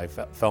island. I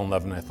fell in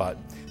love and I thought,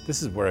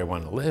 this is where I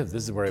want to live,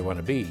 this is where I want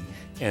to be.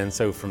 And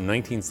so from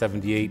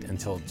 1978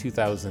 until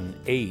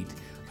 2008,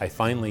 I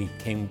finally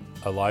came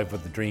alive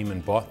with the dream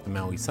and bought the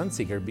Maui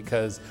Sunseeker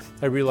because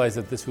I realized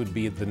that this would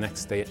be the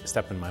next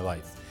step in my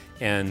life.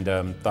 And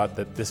thought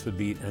that this would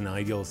be an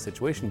ideal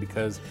situation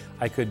because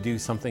I could do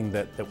something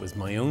that was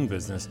my own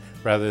business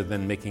rather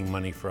than making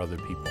money for other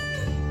people.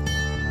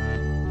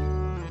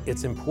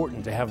 It's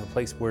important to have a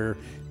place where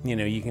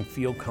you can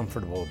feel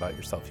comfortable about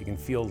yourself, you can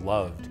feel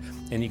loved,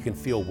 and you can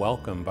feel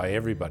welcome by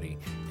everybody.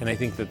 And I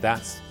think that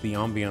that's the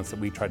ambiance that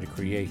we try to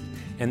create.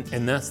 And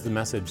that's the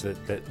message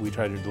that we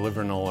try to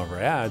deliver in all of our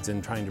ads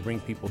and trying to bring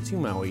people to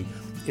Maui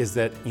is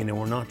that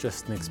we're not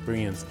just an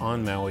experience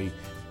on Maui,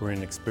 we're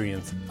an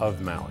experience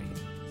of Maui.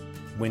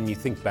 When you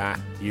think back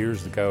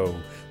years ago,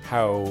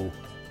 how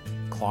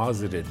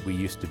closeted we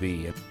used to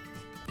be,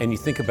 and you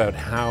think about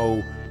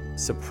how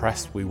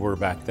suppressed we were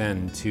back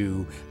then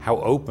to how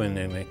open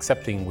and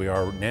accepting we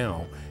are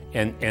now.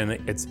 And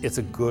it's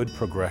a good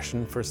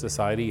progression for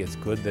society. It's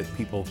good that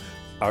people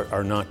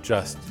are not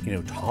just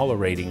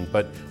tolerating,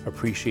 but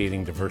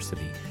appreciating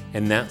diversity.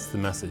 And that's the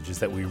message, is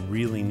that we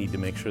really need to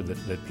make sure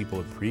that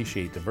people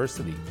appreciate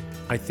diversity.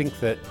 I think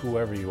that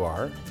whoever you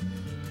are,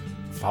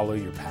 follow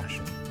your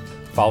passion.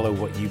 Follow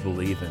what you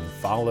believe in.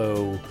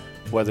 Follow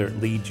whether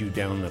it leads you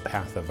down the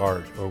path of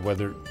art or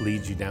whether it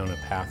leads you down a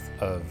path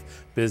of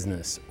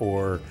business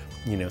or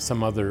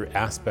some other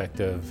aspect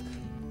of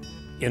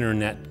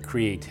internet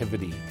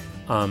creativity.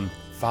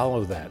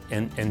 Follow that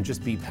and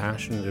just be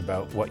passionate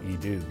about what you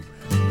do.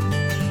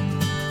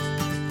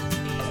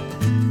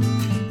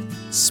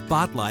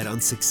 Spotlight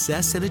on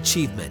Success and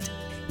Achievement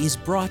is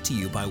brought to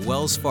you by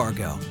Wells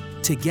Fargo.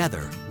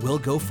 Together, we'll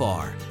go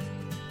far.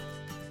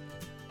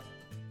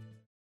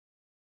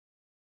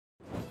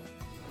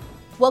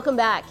 Welcome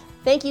back.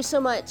 Thank you so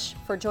much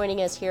for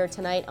joining us here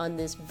tonight on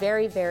this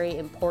very, very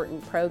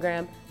important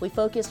program. We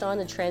focused on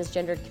the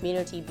transgender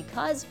community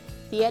because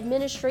the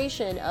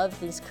administration of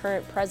this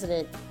current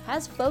president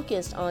has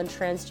focused on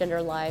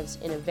transgender lives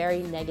in a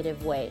very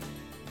negative way.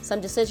 Some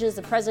decisions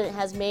the president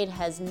has made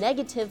has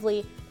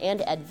negatively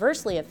and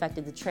adversely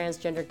affected the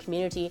transgender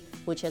community,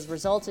 which has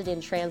resulted in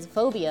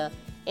transphobia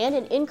and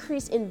an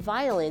increase in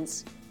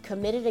violence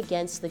committed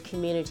against the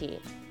community.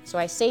 So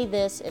I say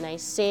this, and I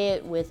say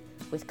it with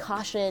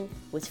caution,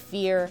 with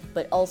fear,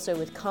 but also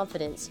with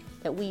confidence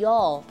that we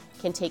all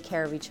can take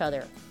care of each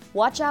other.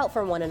 Watch out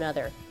for one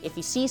another. If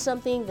you see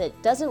something that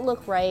doesn't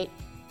look right,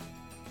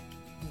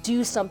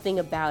 do something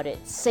about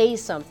it. Say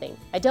something.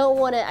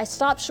 I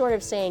stop short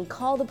of saying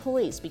call the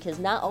police, because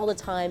not all the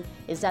time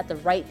is that the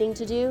right thing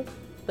to do.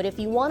 But if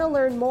you want to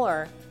learn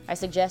more, I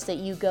suggest that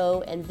you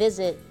go and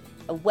visit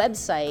a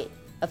website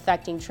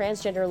affecting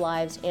transgender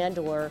lives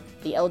and/or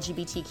the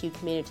LGBTQ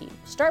community.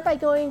 Start by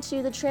going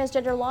to the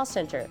Transgender Law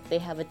Center. They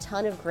have a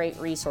ton of great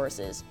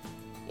resources.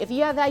 If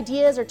you have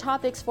ideas or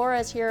topics for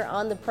us here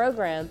on the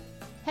program,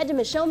 head to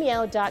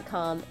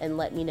michellemeow.com and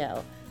let me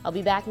know. I'll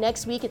be back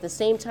next week at the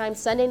same time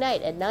Sunday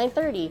night at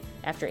 9:30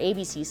 after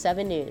ABC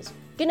 7 News.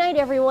 Good night,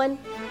 everyone.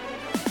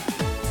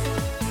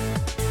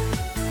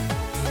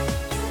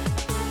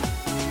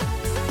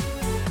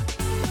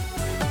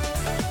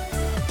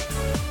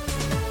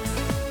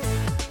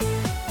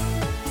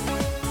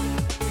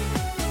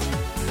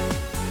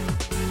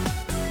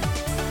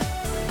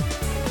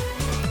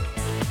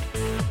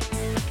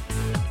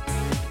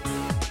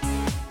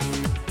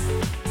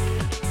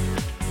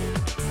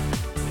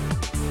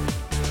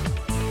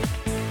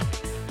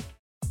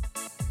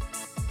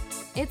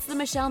 It's the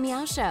Michelle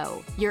Meow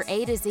Show, your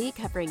A to Z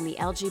covering the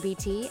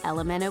LGBT,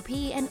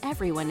 LMNOP, and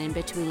everyone in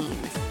between.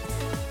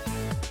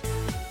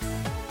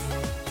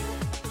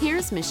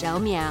 Here's Michelle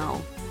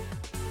Meow.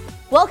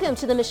 Welcome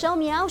to the Michelle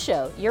Meow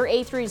Show, your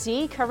A through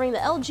Z covering the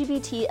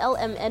LGBT,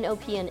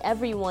 LMNOP, and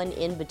everyone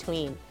in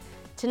between.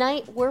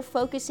 Tonight, we're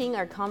focusing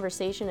our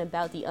conversation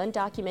about the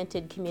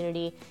undocumented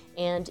community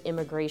and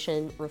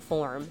immigration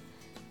reform.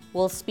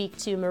 We'll speak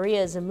to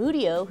Maria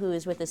Zamudio, who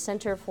is with the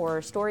Center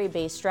for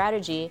Story-Based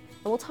Strategy,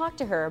 and we'll talk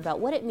to her about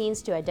what it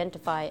means to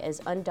identify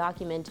as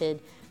undocumented,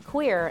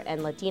 queer,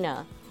 and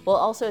Latina. We'll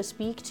also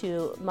speak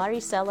to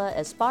Maricela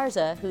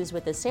Esparza, who's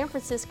with the San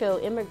Francisco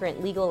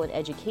Immigrant Legal and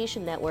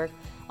Education Network,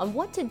 on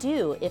what to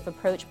do if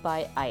approached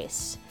by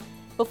ICE.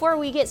 Before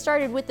we get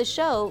started with the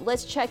show,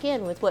 let's check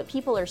in with what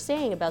people are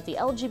saying about the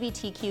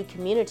LGBTQ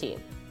community.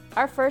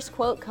 Our first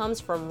quote comes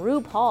from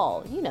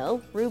RuPaul. You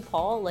know,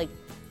 RuPaul, like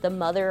the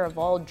mother of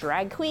all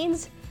drag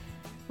queens.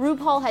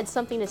 RuPaul had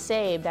something to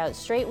say about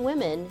straight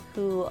women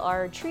who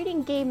are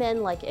treating gay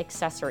men like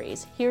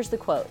accessories. Here's the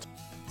quote.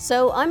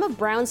 So I'm a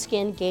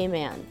brown-skinned gay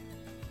man.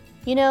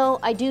 You know,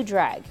 I do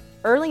drag.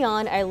 Early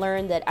on, I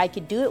learned that I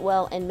could do it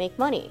well and make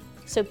money.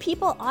 So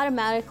people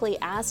automatically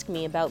ask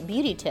me about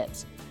beauty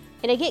tips.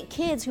 And I get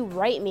kids who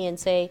write me and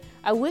say,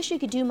 I wish you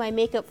could do my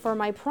makeup for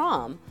my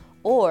prom,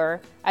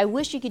 Or, I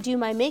wish you could do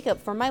my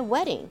makeup for my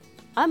wedding.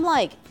 I'm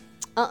like,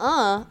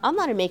 I'm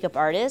not a makeup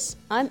artist.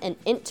 I'm an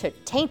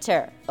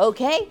entertainer,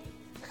 okay?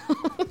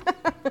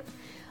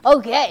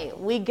 Okay,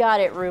 we got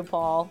it,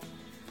 RuPaul.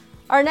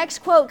 Our next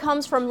quote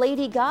comes from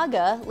Lady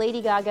Gaga.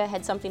 Lady Gaga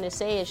had something to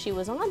say as she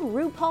was on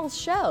RuPaul's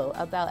show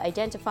about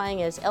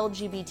identifying as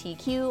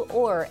LGBTQ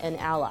or an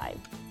ally.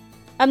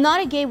 I'm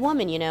not a gay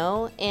woman, you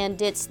know, and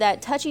it's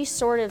that touchy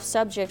sort of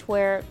subject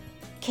where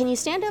can you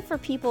stand up for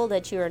people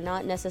that you are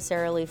not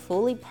necessarily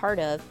fully part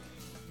of,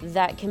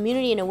 that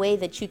community in a way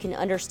that you can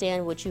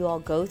understand what you all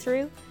go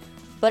through?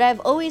 But I've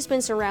always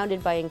been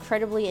surrounded by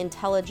incredibly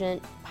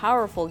intelligent,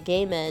 powerful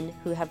gay men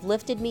who have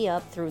lifted me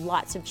up through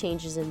lots of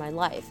changes in my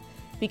life.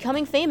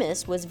 Becoming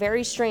famous was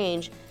very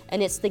strange,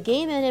 and it's the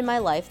gay men in my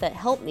life that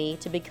helped me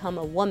to become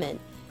a woman.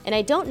 And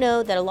I don't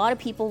know that a lot of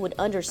people would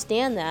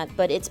understand that,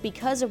 but it's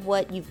because of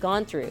what you've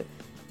gone through.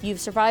 You've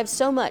survived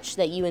so much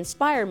that you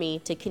inspire me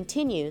to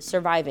continue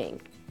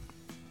surviving.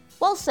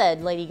 Well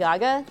said, Lady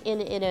Gaga,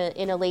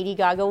 in a Lady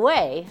Gaga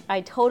way.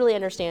 I totally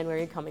understand where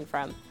you're coming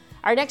from.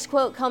 Our next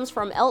quote comes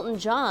from Elton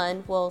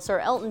John. Well, Sir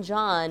Elton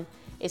John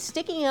is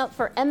sticking up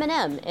for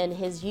Eminem and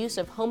his use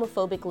of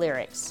homophobic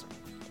lyrics.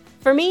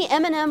 For me,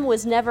 Eminem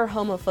was never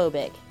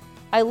homophobic.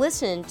 I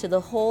listened to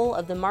the whole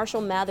of the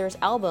Marshall Mathers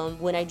album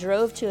when I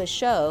drove to a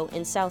show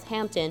in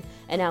Southampton,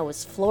 and I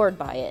was floored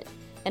by it.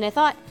 And I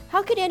thought,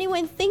 how could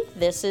anyone think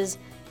this is...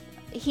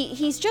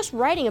 He's just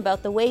writing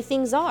about the way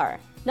things are.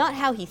 Not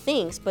how he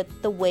thinks, but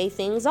the way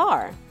things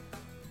are.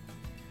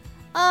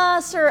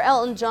 Sir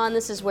Elton John,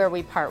 this is where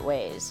we part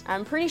ways.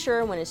 I'm pretty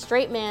sure when a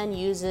straight man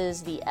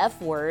uses the F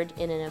word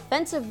in an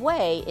offensive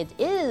way, it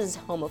is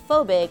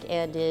homophobic,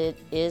 and it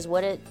is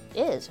what it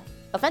is,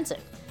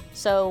 offensive.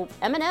 So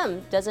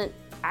Eminem doesn't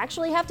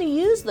actually have to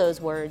use those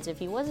words if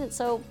he wasn't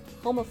so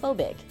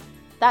homophobic.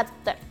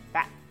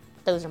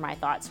 Those are my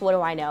thoughts. What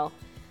do I know?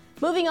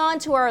 Moving on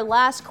to our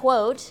last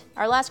quote.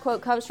 Our last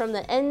quote comes from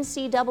the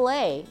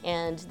NCAA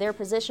and their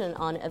position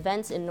on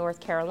events in North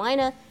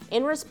Carolina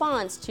in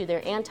response to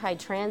their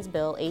anti-trans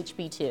bill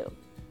HB2.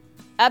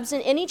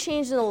 Absent any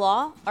change in the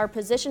law, our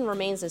position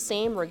remains the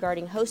same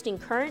regarding hosting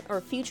current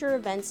or future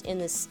events in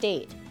the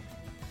state,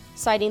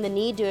 citing the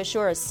need to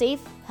assure a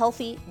safe,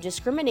 healthy,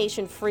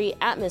 discrimination-free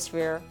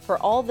atmosphere for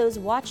all those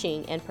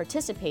watching and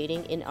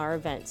participating in our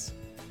events.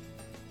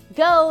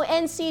 Go,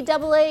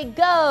 NCAA,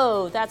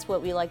 go! That's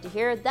what we like to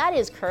hear. That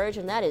is courage,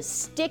 and that is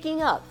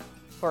sticking up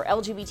for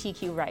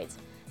LGBTQ rights.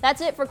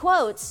 That's it for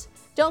quotes.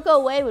 Don't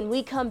go away. When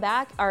we come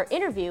back, our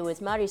interview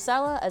with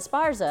Marisela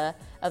Esparza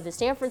of the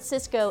San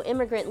Francisco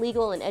Immigrant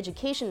Legal and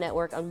Education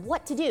Network on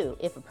what to do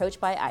if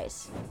approached by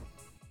ICE.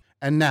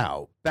 And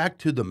now, back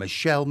to the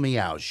Michelle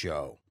Meow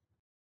Show.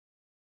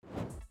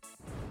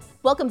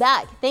 Welcome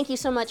back. Thank you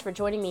so much for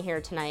joining me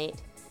here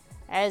tonight.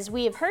 As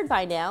we have heard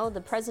by now,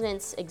 the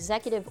president's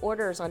executive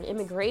orders on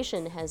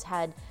immigration has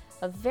had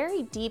a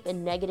very deep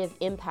and negative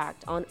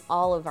impact on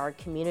all of our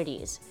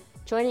communities.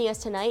 Joining us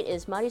tonight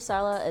is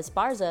Marisela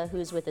Esparza,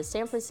 who's with the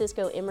San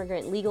Francisco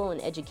Immigrant Legal and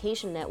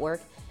Education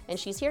Network, and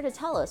she's here to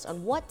tell us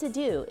on what to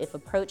do if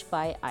approached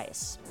by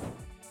ICE.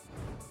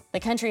 The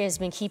country has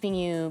been keeping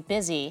you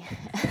busy.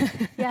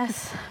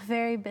 Yes,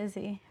 very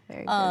busy,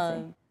 very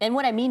busy. And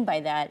what I mean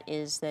by that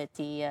is that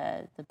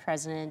the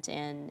president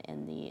and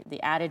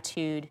the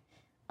attitude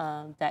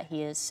that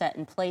he has set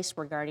in place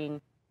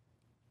regarding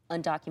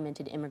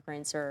undocumented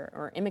immigrants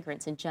or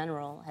immigrants in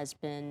general has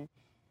been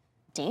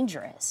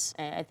dangerous.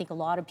 I think a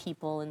lot of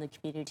people in the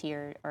community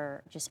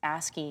are just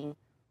asking,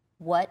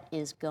 what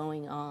is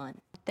going on?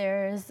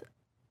 There's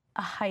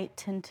a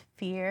heightened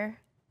fear,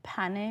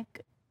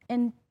 panic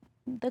in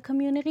the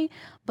community,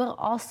 but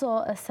also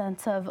a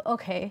sense of,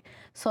 okay,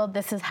 so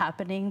this is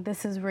happening,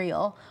 this is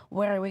real,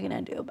 what are we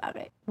gonna do about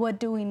it? What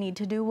do we need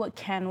to do? What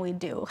can we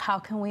do? How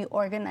can we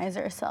organize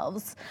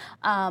ourselves?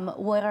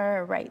 What are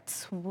our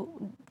rights?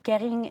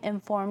 Getting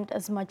informed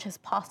as much as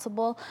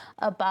possible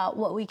about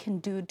what we can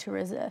do to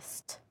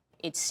resist.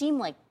 It seemed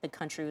like the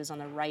country was on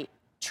the right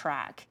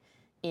track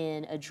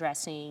in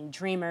addressing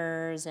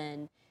dreamers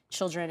and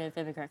children of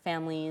immigrant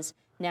families.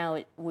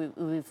 Now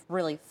we've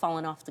really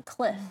fallen off the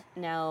cliff.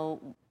 Now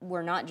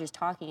we're not just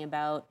talking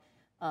about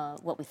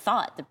what we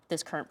thought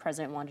this current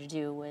president wanted to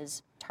do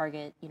was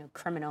target,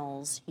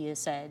 criminals, he has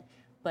said,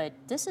 but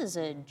this is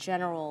a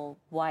general,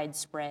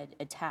 widespread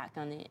attack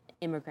on the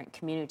immigrant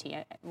community,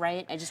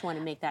 right? I just want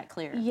to make that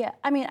clear. Yeah,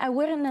 I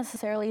wouldn't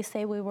necessarily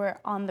say we were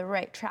on the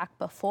right track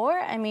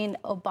before.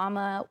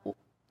 Obama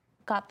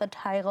got the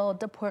title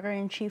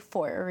Deporter-in-Chief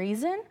for a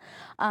reason,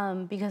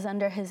 because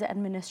under his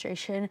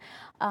administration,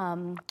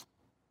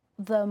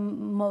 the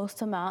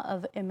most amount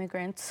of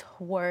immigrants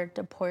were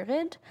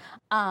deported.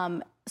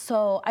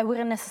 So I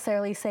wouldn't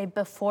necessarily say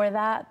before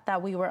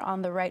that we were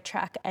on the right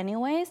track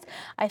anyways.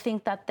 I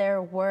think that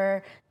there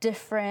were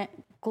different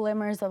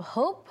glimmers of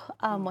hope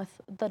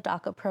with the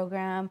DACA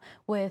program,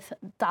 with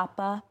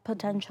DAPA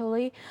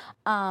potentially.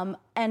 And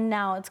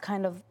now it's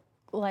kind of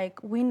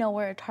like we know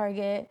we're a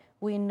target.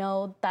 We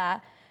know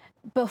that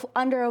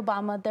under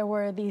Obama, there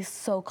were these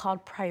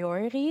so-called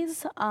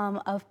priorities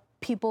of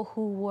people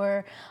who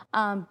were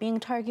being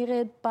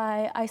targeted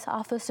by ICE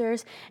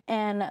officers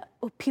and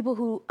people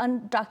who,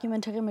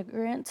 undocumented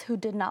immigrants who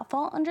did not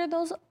fall under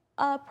those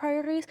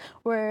priorities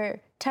were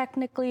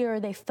technically, or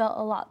they felt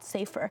a lot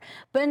safer.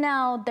 But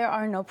now there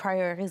are no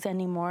priorities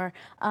anymore.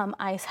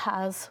 ICE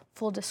has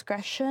full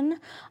discretion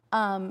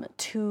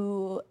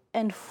to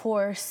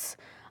enforce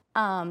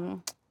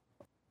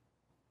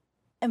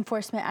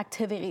enforcement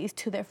activities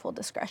to their full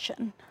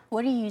discretion.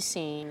 What are you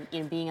seeing,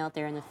 being out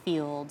there in the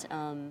field?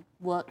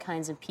 What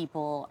kinds of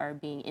people are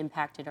being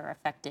impacted or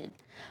affected?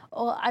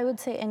 Well, I would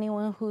say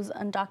anyone who's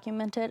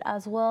undocumented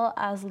as well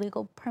as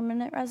legal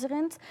permanent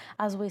residents,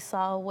 as we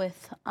saw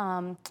with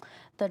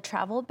the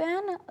travel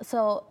ban.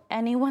 So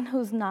anyone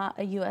who's not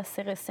a U.S.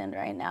 citizen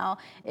right now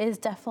is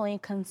definitely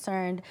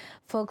concerned.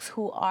 Folks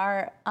who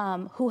are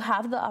who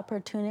have the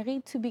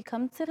opportunity to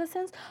become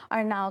citizens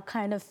are now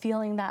kind of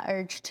feeling that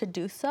urge to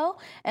do so,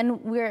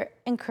 and we're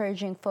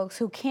encouraging folks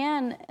who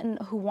can and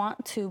who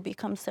want to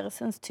become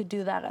citizens to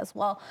do that as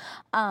well.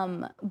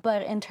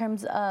 But in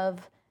terms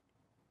of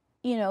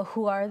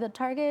who are the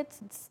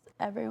targets,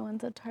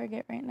 everyone's a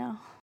target right now.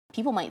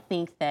 People might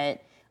think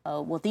that,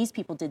 well, these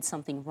people did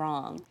something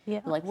wrong.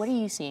 Yeah. Like, what are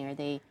you seeing? Are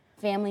they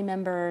family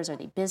members? Are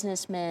they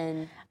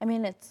businessmen? I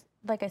mean, it's,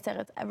 like I said,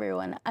 it's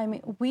everyone. I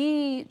mean,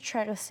 we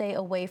try to stay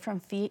away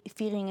from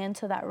feeding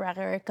into that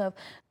rhetoric of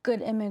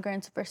good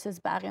immigrants versus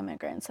bad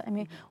immigrants. I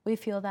mean, we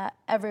feel that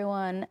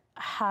everyone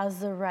has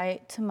the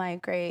right to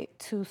migrate,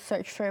 to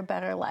search for a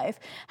better life,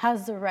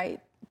 has the right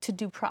to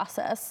due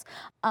process.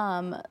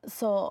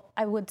 So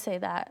I would say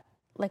that,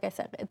 like I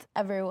said, it's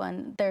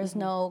everyone. There's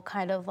no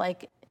kind of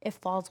like, it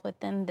falls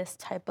within this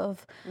type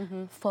of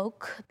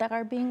folk that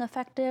are being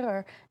affected,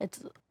 or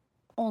it's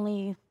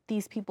only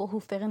these people who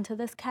fit into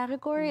this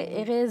category.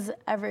 It is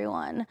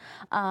everyone.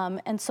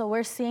 And so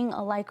we're seeing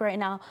alike right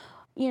now,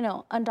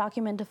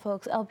 undocumented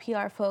folks,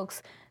 LPR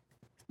folks,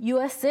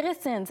 U.S.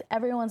 citizens,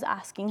 everyone's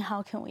asking,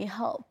 how can we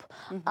help?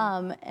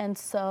 And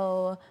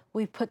so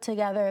we put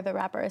together the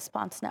Rapid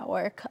Response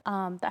Network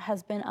that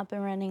has been up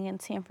and running in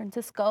San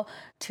Francisco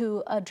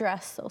to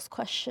address those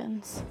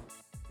questions.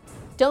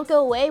 Don't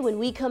go away. When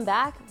we come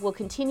back, we'll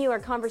continue our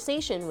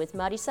conversation with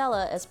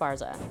Maricela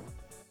Esparza.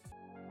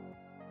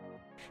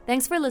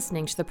 Thanks for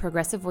listening to the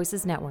Progressive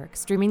Voices Network,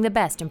 streaming the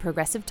best in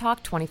progressive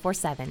talk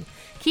 24/7.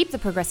 Keep the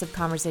progressive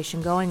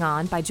conversation going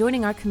on by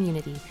joining our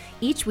community.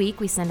 Each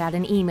week, we send out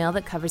an email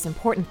that covers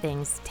important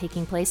things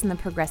taking place in the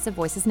Progressive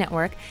Voices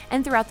Network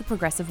and throughout the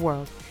progressive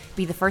world.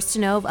 Be the first to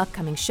know of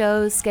upcoming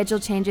shows, schedule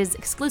changes,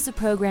 exclusive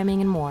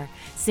programming, and more.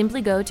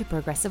 Simply go to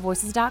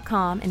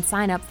progressivevoices.com and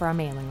sign up for our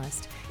mailing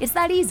list. It's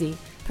that easy.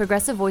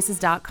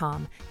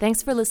 progressivevoices.com.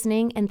 Thanks for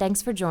listening, and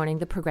thanks for joining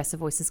the Progressive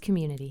Voices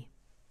community.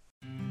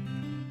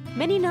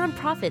 Many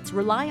nonprofits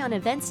rely on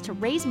events to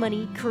raise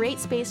money, create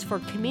space for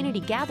community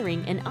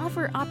gathering, and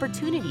offer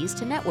opportunities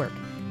to network.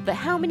 But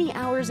how many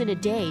hours in a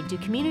day do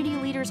community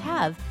leaders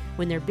have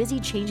when they're busy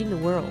changing the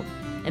world?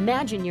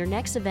 Imagine your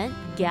next event,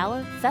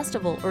 gala,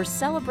 festival, or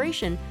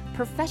celebration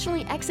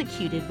professionally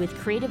executed with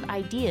creative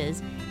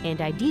ideas and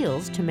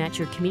ideals to match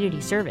your community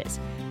service.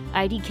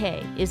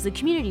 IDK is the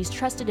community's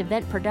trusted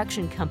event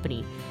production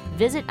company.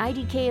 Visit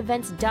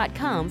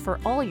idkevents.com for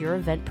all your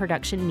event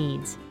production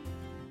needs.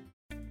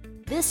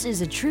 This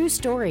is a true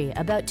story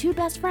about two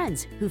best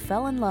friends who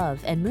fell in love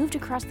and moved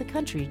across the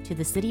country to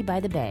the city by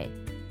the bay.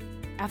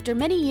 After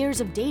many years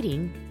of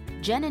dating,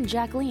 Jen and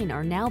Jacqueline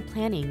are now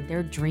planning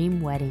their dream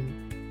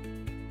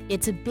wedding.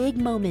 It's a big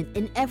moment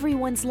in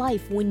everyone's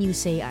life when you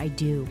say I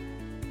do,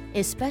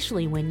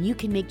 especially when you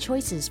can make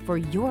choices for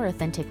your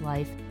authentic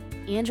life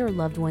and your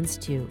loved ones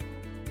too.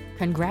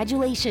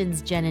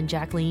 Congratulations, Jen and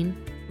Jacqueline.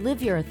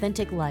 Live your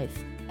authentic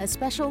life. A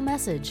special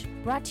message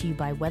brought to you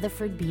by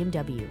Weatherford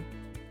BMW.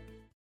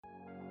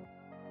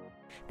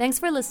 Thanks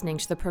for listening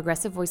to the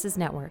Progressive Voices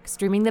Network,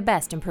 streaming the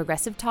best in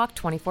progressive talk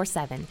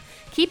 24/7.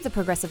 Keep the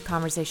progressive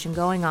conversation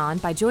going on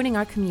by joining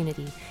our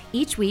community.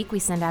 Each week, we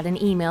send out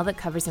an email that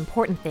covers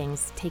important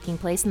things taking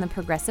place in the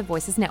Progressive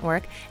Voices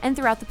Network and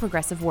throughout the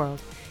progressive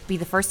world. Be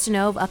the first to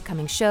know of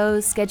upcoming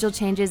shows, schedule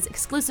changes,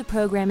 exclusive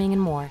programming,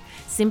 and more.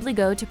 Simply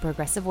go to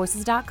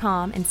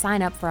progressivevoices.com and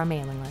sign up for our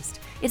mailing list.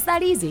 It's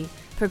that easy.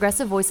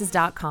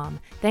 progressivevoices.com.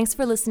 Thanks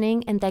for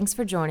listening, and thanks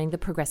for joining the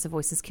Progressive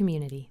Voices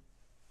community.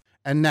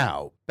 And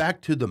now, back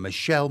to the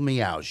Michelle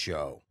Meow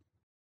Show.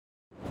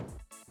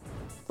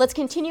 Let's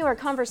continue our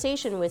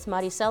conversation with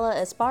Maricela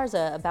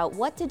Esparza about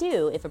what to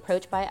do if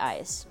approached by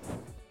ICE.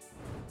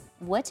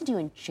 What to do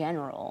in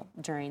general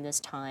during this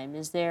time?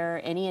 Is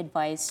there any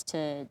advice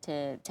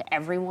to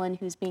everyone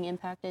who's being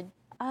impacted?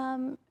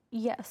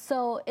 Yes.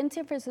 So in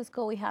San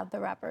Francisco, we have the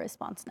Rapid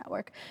Response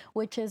Network,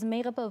 which is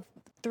made up of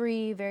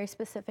 3 very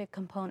specific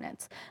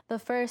components. The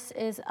first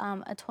is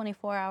a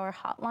 24-hour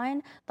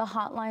hotline. The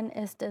hotline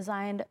is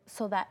designed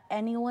so that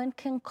anyone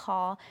can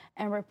call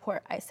and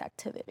report ICE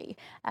activity.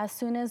 As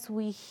soon as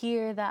we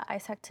hear that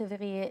ICE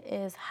activity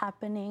is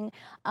happening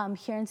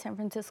here in San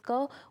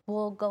Francisco,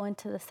 we'll go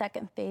into the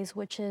second phase,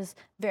 which is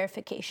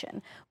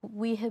verification.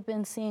 We have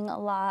been seeing a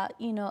lot,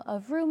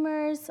 of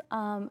rumors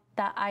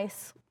that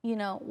ICE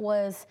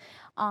was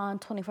on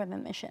 24th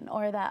and Mission,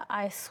 or that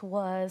ICE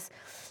was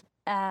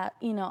at,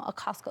 a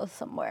Costco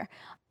somewhere.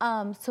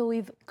 So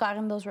we've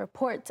gotten those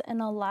reports,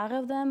 and a lot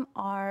of them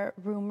are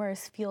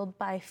rumors fueled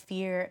by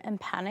fear and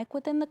panic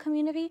within the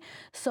community.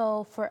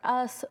 So for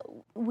us,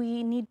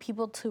 we need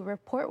people to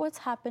report what's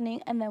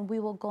happening, and then we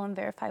will go and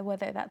verify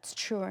whether that's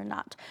true or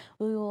not.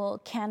 We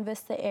will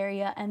canvass the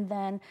area and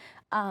then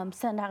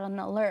send out an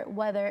alert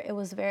whether it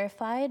was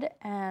verified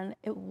and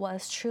it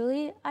was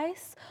truly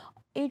ICE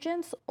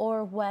agents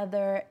or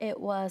whether it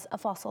was a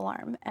false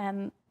alarm.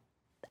 And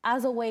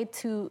as a way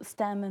to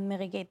stem and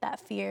mitigate that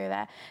fear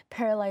that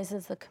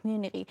paralyzes the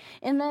community.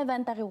 In the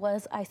event that it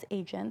was ICE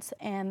agents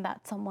and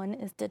that someone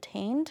is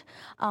detained,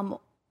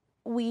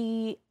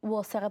 we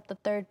will set up the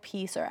third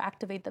piece or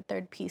activate the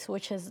third piece,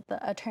 which is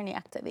the attorney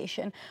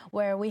activation,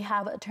 where we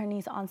have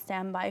attorneys on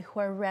standby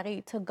who are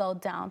ready to go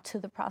down to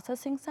the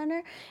processing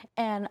center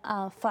and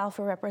file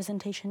for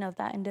representation of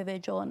that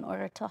individual in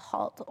order to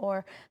halt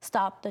or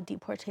stop the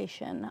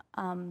deportation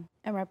and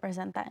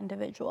represent that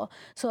individual.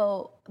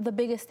 So the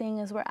biggest thing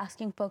is we're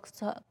asking folks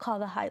to call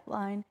the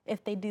hotline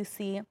if they do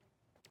see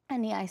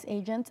any ICE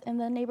agents in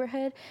the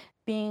neighborhood,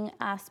 being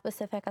as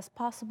specific as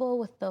possible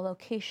with the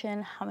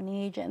location, how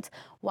many agents,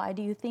 why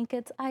do you think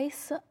it's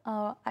ICE,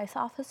 ICE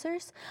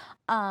officers?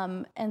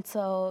 And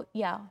so,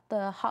 yeah,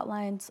 the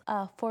hotline's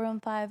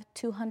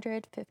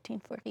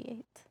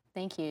 415-200-1548.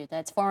 Thank you.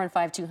 That's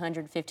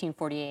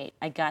 415-200-1548.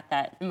 I got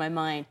that in my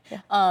mind.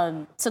 Yeah.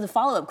 So the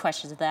follow-up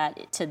question to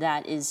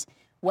that is,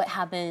 what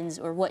happens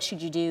or what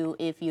should you do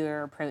if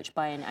you're approached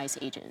by an ICE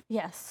agent?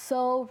 Yes.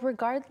 So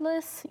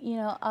regardless,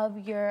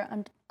 of your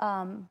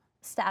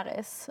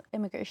status,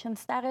 immigration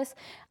status,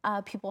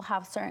 people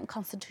have certain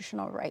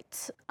constitutional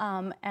rights.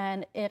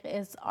 And it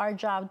is our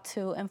job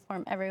to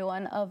inform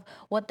everyone of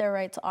what their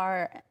rights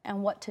are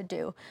and what to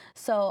do.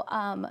 So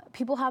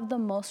people have the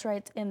most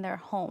rights in their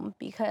home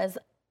because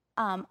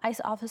ICE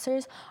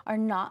officers are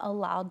not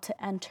allowed to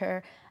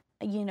enter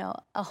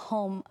a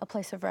home, a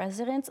place of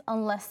residence,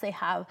 unless they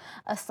have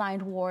a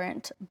signed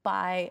warrant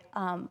by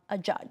a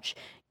judge.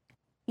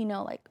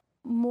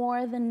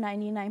 More than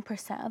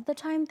 99% of the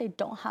time, they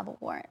don't have a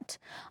warrant.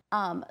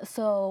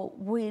 So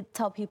we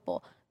tell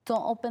people,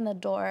 don't open the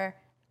door,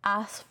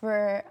 ask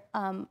for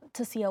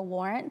to see a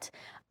warrant.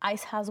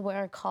 ICE has what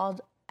are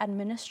called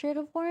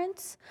administrative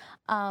warrants,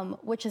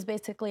 which is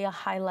basically a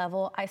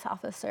high-level ICE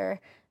officer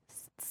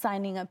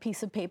signing a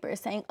piece of paper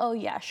saying, oh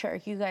yeah, sure,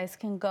 you guys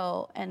can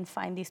go and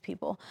find these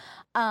people.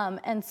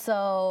 And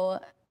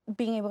so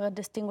being able to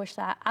distinguish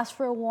that, ask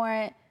for a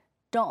warrant,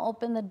 don't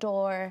open the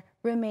door,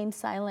 remain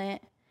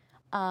silent,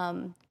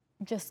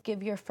 just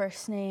give your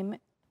first name,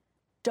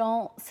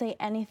 don't say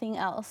anything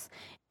else.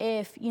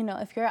 If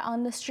you're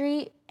on the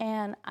street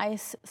and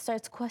ICE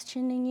starts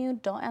questioning you,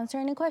 don't answer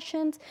any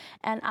questions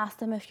and ask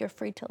them if you're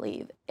free to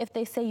leave. If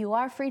they say you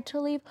are free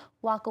to leave,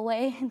 walk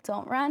away,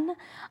 don't run.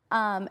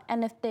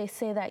 And if they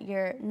say that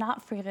you're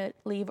not free to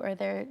leave or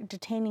they're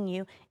detaining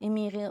you,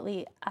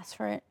 immediately ask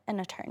for an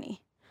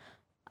attorney.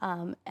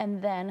 And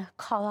then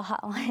call a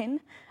hotline,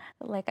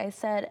 like I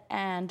said,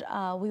 and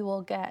we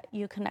will get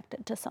you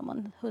connected to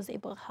someone who's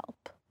able to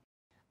help.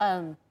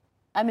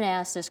 I'm going to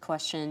ask this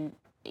question,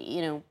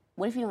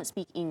 what if you don't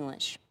speak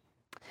English?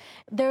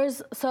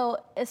 So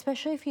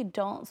especially if you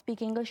don't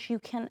speak English, you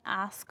can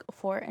ask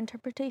for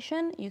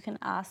interpretation. You can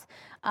ask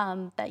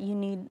that you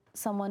need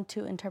someone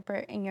to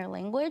interpret in your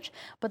language.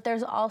 But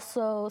there's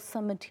also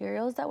some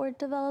materials that we're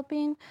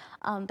developing.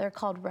 They're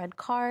called red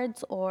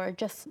cards or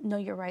just know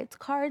your rights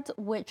cards,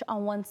 which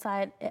on one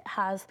side it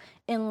has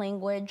in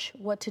language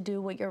what to do,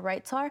 what your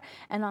rights are.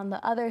 And on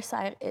the other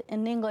side,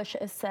 in English,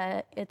 it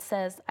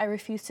says, I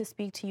refuse to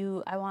speak to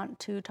you. I want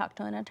to talk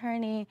to an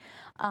attorney.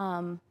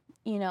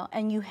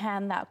 And you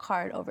hand that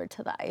card over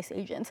to the ICE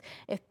agents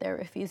if they're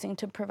refusing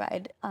to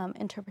provide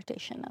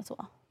interpretation as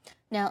well.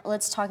 Now,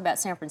 let's talk about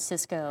San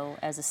Francisco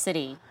as a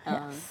city.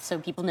 Yes. So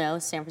people know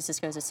San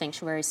Francisco is a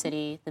sanctuary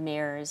city. The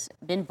mayor has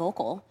been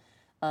vocal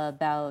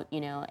about,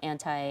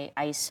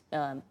 anti-ICE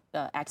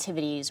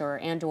activities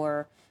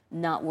or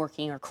not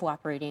working or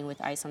cooperating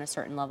with ICE on a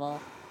certain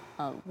level.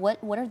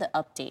 What are the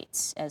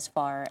updates as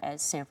far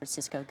as San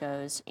Francisco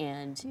goes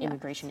and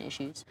immigration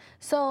issues?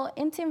 So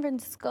in San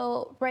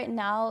Francisco, right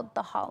now,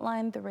 the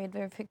hotline, the raid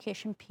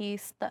verification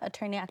piece, the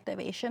attorney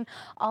activation,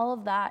 all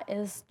of that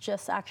is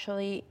just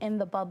actually in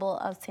the bubble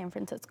of San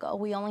Francisco.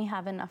 We only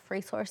have enough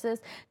resources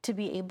to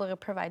be able to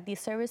provide these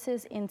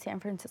services in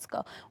San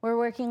Francisco. We're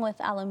working with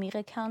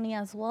Alameda County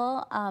as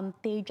well.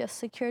 They just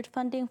secured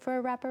funding for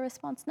a rapid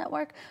response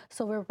network,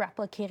 so we're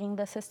replicating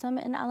the system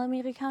in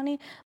Alameda County.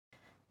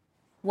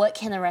 What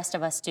can the rest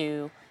of us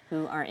do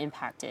who are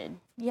impacted?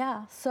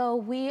 Yeah, so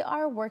we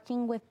are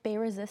working with Bay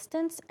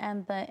Resistance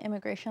and the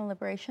Immigration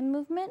Liberation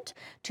Movement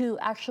to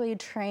actually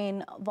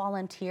train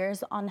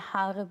volunteers on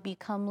how to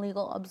become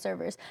legal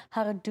observers,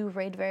 how to do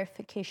raid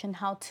verification,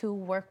 how to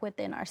work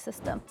within our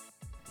system.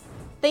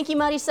 Thank you,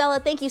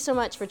 Maricela. Thank you so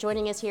much for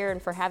joining us here and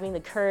for having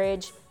the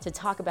courage to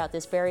talk about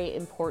this very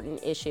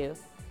important issue.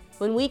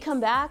 When we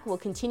come back, we'll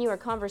continue our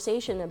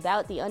conversation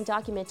about the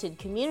undocumented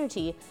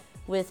community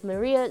with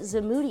Maria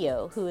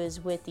Zamudio, who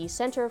is with the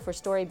Center for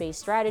Story-Based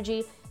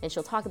Strategy, and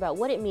she'll talk about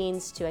what it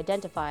means to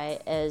identify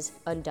as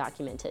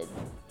undocumented.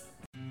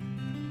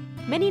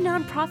 Many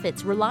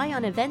nonprofits rely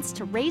on events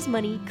to raise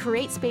money,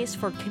 create space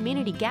for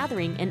community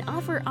gathering, and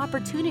offer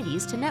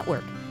opportunities to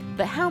network.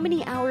 But how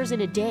many hours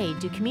in a day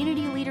do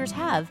community leaders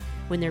have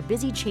when they're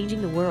busy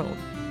changing the world?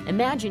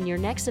 Imagine your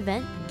next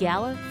event,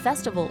 gala,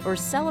 festival, or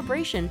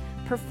celebration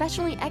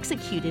professionally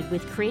executed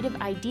with creative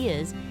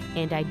ideas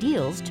and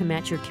ideals to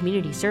match your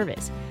community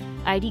service.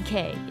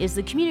 IDK is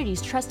the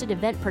community's trusted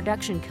event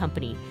production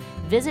company.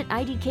 Visit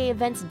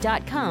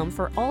idkevents.com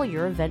for all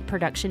your event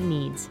production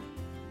needs.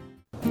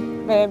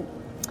 Babe,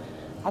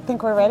 I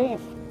think we're ready.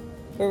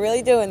 We're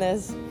really doing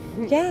this.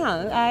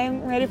 Yeah,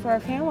 I'm ready for our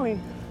family.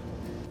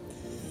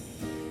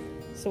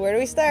 So where do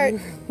we start?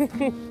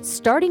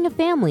 Starting a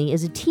family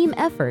is a team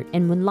effort,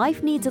 and when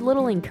life needs a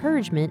little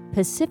encouragement,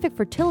 Pacific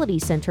Fertility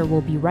Center will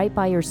be right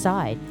by your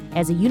side.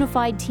 As a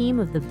unified team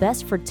of the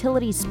best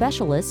fertility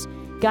specialists,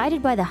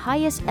 guided by the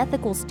highest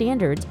ethical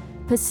standards,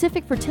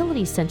 Pacific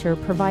Fertility Center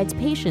provides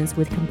patients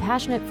with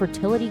compassionate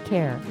fertility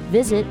care.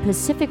 Visit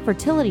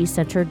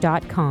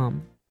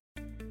pacificfertilitycenter.com.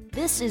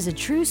 This is a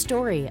true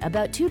story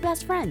about two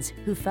best friends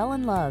who fell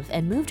in love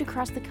and moved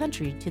across the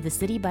country to the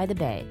city by the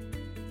bay.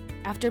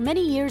 After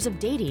many years of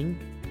dating,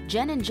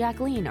 Jen and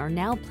Jacqueline are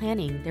now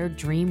planning their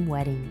dream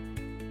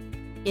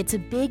wedding. It's a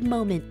big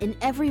moment in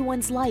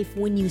everyone's life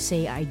when you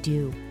say I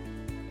do,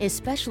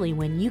 especially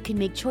when you can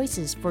make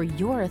choices for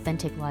your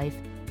authentic life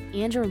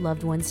and your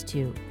loved ones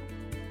too.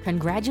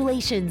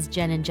 Congratulations,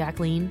 Jen and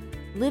Jacqueline.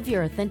 Live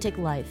your authentic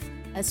life.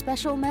 A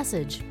special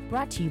message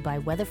brought to you by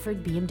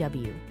Weatherford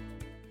BMW.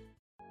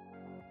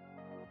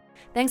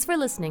 Thanks for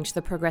listening to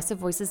the Progressive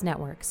Voices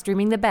Network,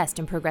 streaming the best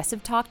in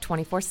progressive talk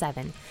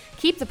 24/7.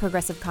 Keep the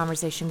progressive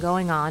conversation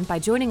going on by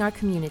joining our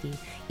community.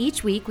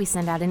 Each week, we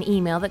send out an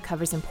email that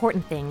covers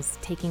important things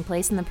taking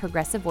place in the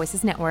Progressive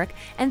Voices Network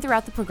and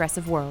throughout the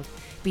progressive world.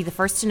 Be the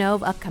first to know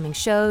of upcoming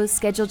shows,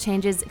 schedule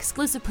changes,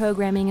 exclusive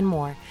programming, and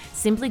more.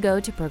 Simply go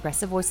to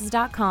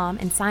progressivevoices.com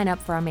and sign up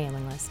for our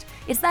mailing list.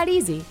 It's that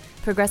easy.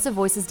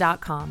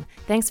 progressivevoices.com.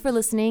 Thanks for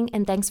listening,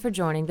 and thanks for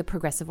joining the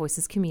Progressive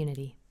Voices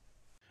community.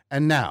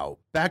 And now,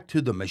 back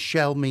to the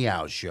Michelle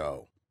Meow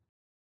Show.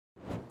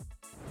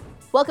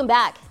 Welcome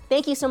back.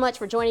 Thank you so much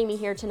for joining me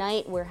here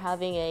tonight. We're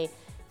having a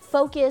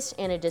focus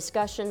and a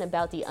discussion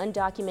about the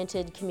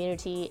undocumented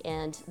community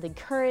and the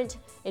current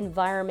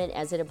environment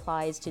as it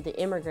applies to the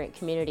immigrant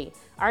community.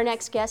 Our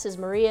next guest is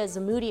Maria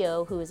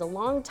Zamudio, who is a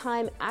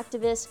longtime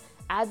activist,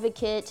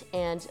 advocate,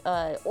 and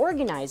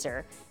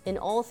organizer in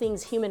all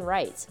things human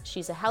rights.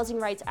 She's a housing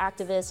rights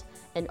activist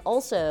and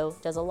also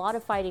does a lot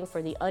of fighting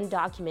for the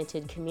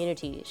undocumented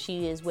community.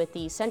 She is with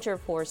the Center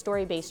for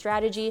Story-Based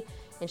Strategy,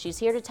 and she's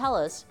here to tell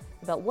us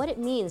about what it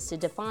means to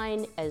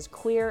define as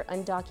queer,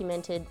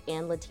 undocumented,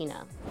 and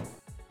Latina.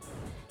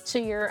 So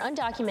you're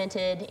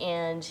undocumented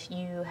and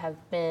you have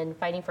been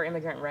fighting for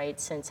immigrant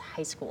rights since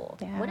high school.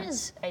 Yeah. What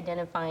does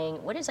identifying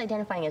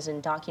as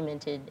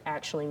undocumented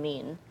actually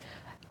mean?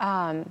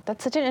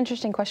 That's such an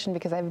interesting question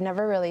because I've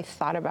never really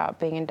thought about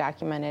being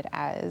undocumented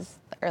as,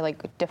 or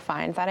like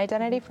defined that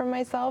identity for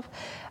myself.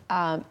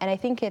 And I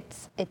think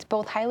it's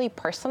both highly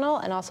personal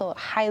and also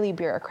highly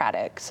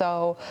bureaucratic.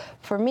 So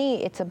for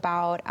me, it's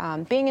about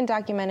being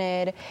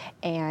undocumented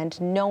and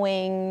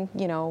knowing,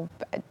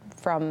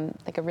 from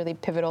like a really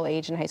pivotal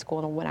age in high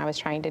school when I was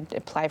trying to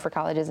apply for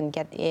colleges and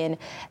get in,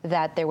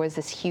 that there was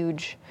this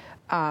huge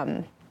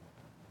kind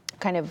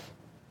of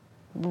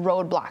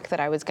roadblock that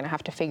I was going to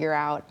have to figure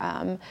out.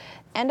 And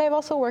I've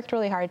also worked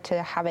really hard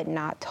to have it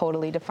not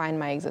totally define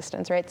my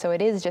existence, right? So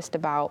it is just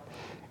about,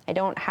 I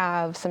don't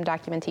have some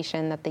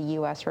documentation that the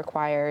US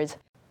requires.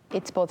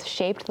 It's both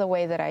shaped the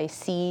way that I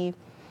see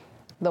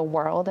the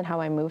world and how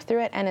I move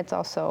through it, and it's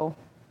also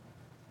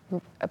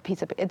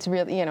it's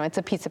really, it's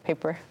a piece of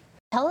paper.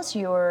 Tell us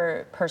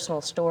your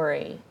personal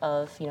story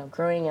of,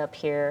 growing up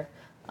here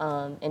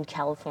in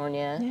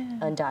California,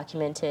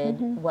 undocumented,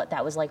 what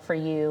that was like for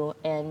you,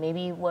 and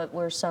maybe what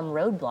were some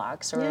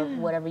roadblocks or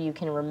whatever you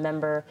can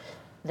remember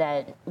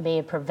that may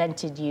have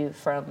prevented you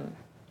from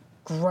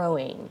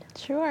growing.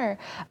 Sure.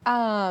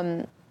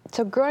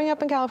 So growing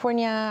up in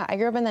California, I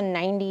grew up in the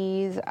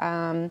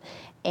 90s,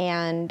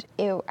 and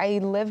I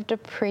lived a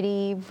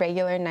pretty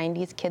regular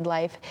 90s kid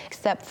life,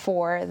 except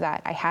for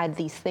that I had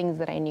these things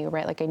that I knew,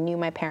 right? Like I knew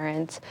my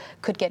parents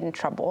could get in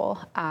trouble,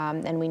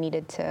 and we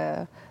needed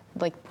to,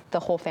 like the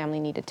whole family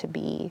needed to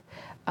be,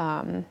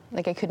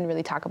 like I couldn't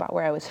really talk about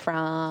where I was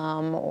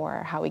from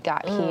or how we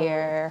got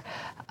here.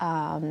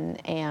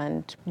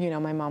 And,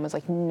 my mom was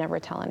like, never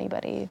tell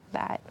anybody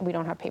that we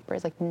don't have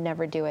papers, like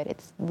never do it.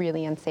 It's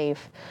really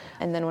unsafe.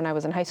 And then when I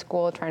was in high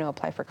school, trying to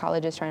apply for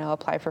colleges, trying to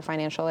apply for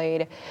financial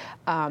aid,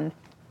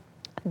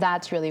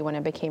 that's really when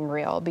it became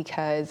real,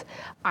 because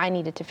I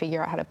needed to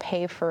figure out how to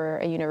pay for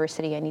a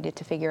university. I needed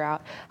to figure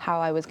out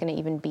how I was going to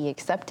even be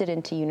accepted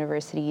into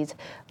universities.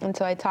 And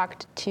so I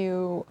talked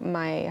to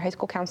my high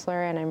school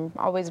counselor, and I've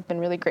always been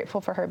really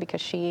grateful for her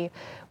because she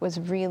was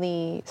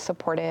really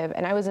supportive.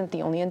 And I wasn't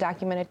the only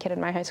undocumented kid in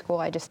my high school.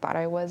 I just thought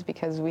I was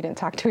because we didn't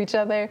talk to each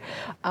other.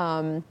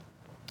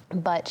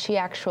 But she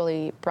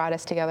actually brought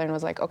us together and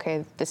was like,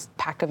 okay, this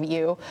pack of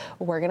you,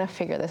 we're going to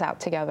figure this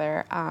out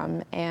together.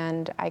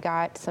 And I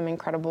got some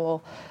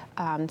incredible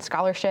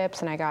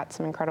scholarships, and I got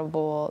some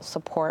incredible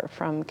support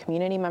from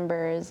community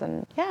members.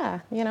 And yeah,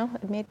 you know,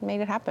 it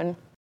made it happen.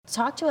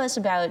 Talk to us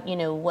about, you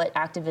know, what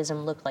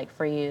activism looked like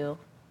for you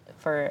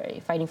for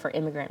fighting for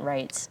immigrant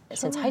rights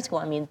since high school.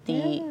 I mean,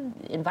 the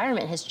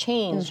environment has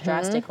changed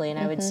drastically, and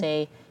I would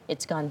say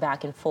it's gone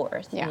back and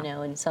forth. You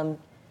know, in some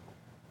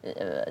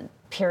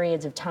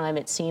periods of time,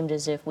 it seemed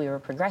as if we were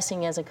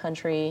progressing as a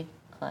country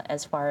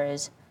as far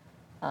as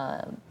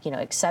you know,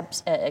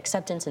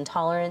 acceptance and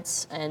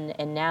tolerance,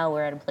 and now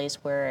we're at a place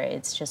where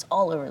it's just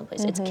all over the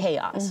place. It's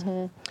chaos.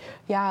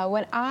 Yeah,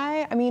 when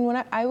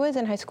I was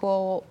in high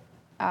school,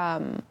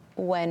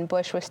 when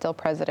Bush was still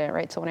president,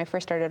 right? So when I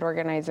first started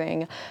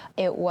organizing,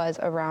 it was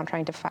around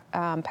trying to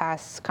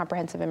pass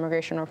comprehensive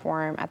immigration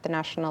reform at the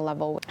national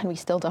level, and we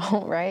still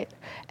don't, right?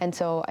 And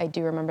so I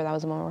do remember that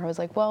was a moment where I was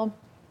like, well,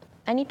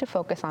 I need to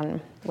focus on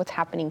what's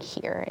happening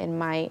here in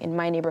my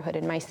neighborhood,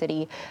 in my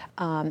city,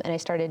 and I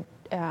started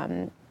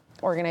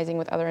organizing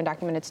with other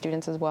undocumented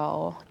students as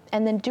well.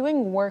 And then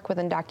doing work with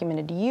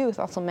undocumented youth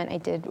also meant I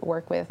did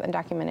work with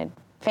undocumented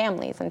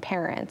families and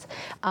parents,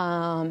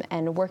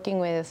 and working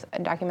with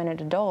undocumented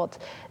adults.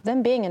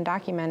 Them being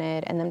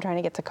undocumented and them trying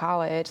to get to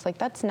college, like,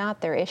 that's not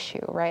their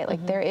issue, right?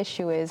 Like, their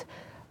issue is,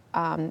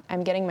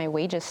 I'm getting my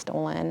wages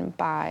stolen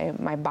by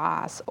my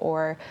boss,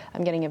 or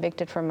I'm getting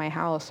evicted from my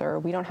house, or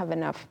we don't have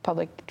enough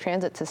public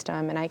transit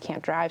system and I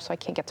can't drive, so I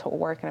can't get to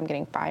work, and I'm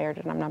getting fired,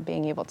 and I'm not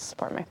being able to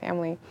support my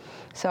family.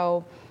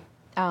 So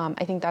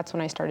I think that's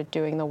when I started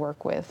doing the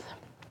work with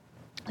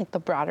like the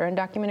broader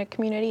undocumented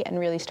community, and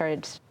really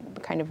started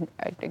kind of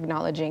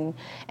acknowledging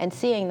and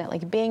seeing that,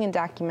 like, being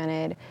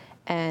undocumented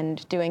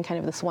and doing kind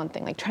of this one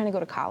thing, like trying to go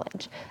to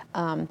college,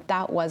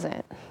 that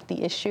wasn't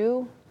the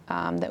issue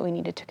that we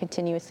needed to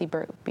continuously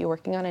be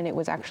working on, and it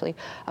was actually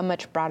a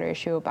much broader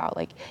issue about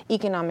like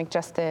economic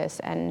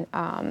justice and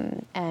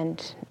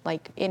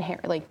like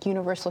inherent, like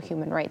universal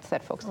human rights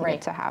that folks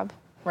need to have.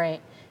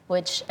 Right,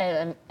 which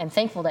I'm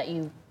thankful that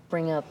you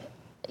bring up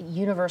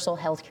universal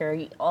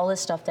healthcare, all this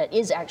stuff that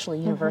is actually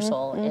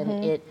universal,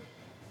 and it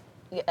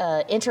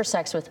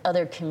intersects with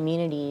other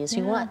communities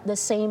who want the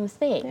same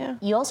thing.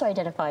 You also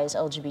identify as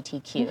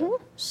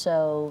LGBTQ,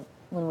 so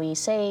when we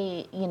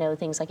say, you know,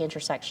 things like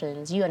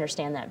intersections, you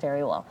understand that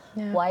very well.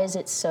 Why is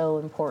it so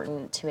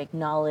important to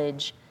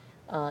acknowledge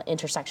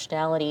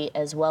intersectionality,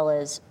 as well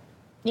as,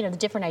 you know, the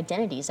different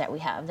identities that we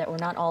have, that we're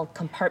not all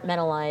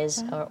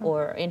compartmentalized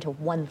or into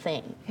one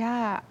thing?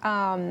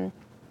 I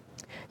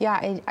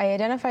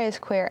identify as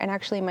queer, and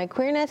actually my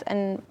queerness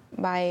and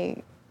my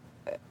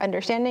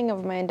understanding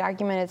of my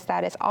undocumented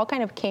status all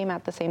kind of came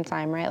at the same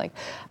time, right? Like,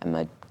 I'm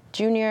a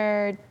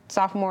junior,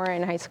 sophomore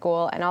in high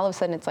school, and all of a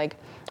sudden it's like,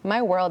 my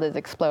world is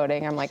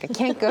exploding. I'm like, I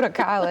can't go to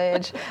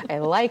college. I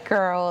like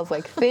girls.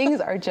 Like,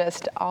 things are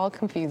just all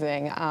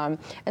confusing.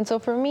 And so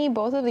for me,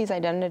 both of these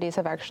identities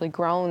have actually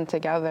grown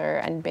together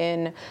and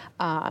been,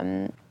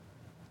 and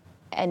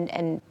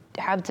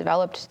have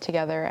developed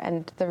together.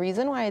 And the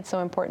reason why it's so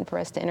important for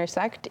us to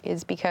intersect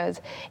is because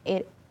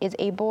it is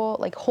able,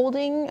 like,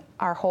 holding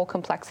our whole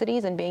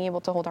complexities and being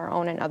able to hold our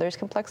own and others'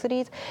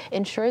 complexities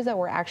ensures that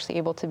we're actually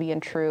able to be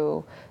in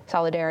true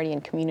solidarity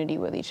and community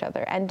with each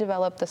other and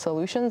develop the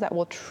solutions that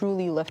will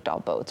truly lift all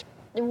boats.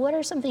 What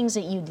are some things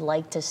that you'd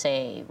like to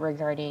say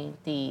regarding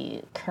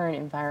the current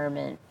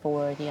environment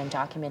for the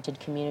undocumented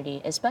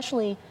community,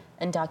 especially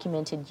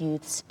undocumented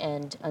youths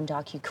and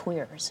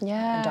undocu-queers,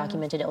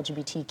 undocumented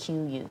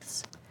LGBTQ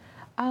youths?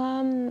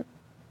 I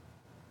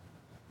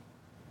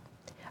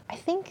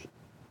think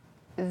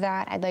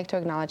that I'd like to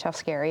acknowledge how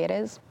scary it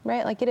is,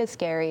 right? Like, it is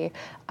scary,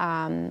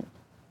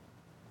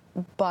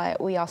 but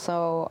we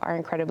also are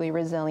incredibly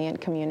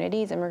resilient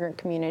communities. Immigrant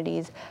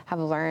communities have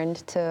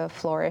learned to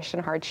flourish in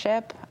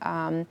hardship,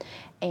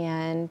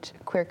 and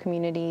queer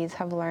communities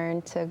have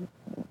learned to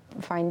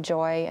find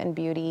joy and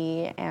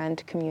beauty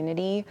and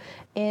community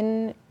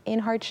in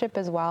hardship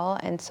as well.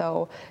 And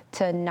so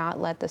to not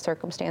let the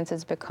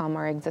circumstances become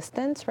our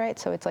existence, right?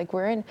 So it's like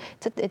we're in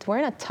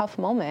a tough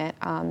moment,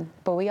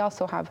 but we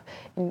also have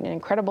an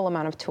incredible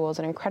amount of tools,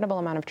 an incredible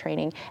amount of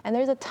training, and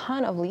there's a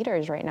ton of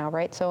leaders right now,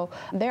 right? So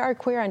there are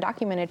queer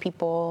undocumented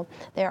people,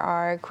 there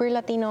are queer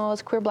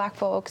Latinos, queer Black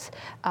folks,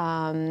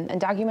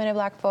 undocumented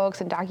Black folks,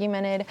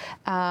 undocumented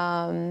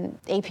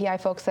API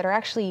folks that are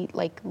actually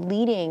like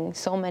leading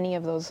so many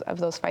of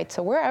those fights.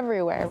 So we're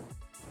everywhere.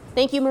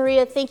 Thank you,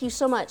 Maria. Thank you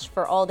so much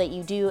for all that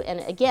you do,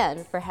 and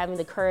again, for having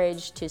the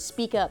courage to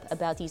speak up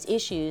about these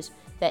issues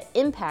that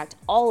impact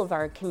all of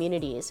our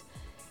communities.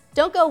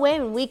 Don't go away.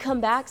 When we come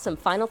back, some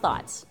final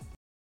thoughts.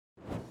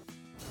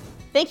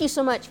 Thank you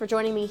so much for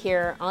joining me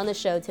here on the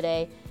show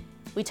today.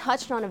 We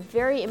touched on a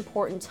very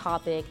important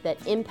topic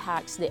that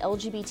impacts the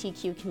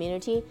LGBTQ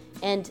community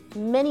and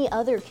many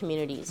other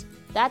communities.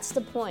 That's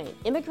the point.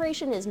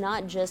 Immigration is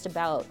not just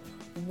about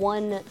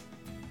one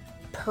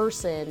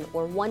person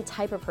or one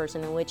type of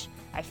person, in which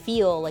I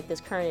feel like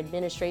this current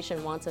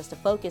administration wants us to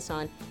focus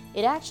on.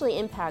 It actually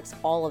impacts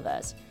all of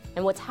us.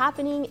 And what's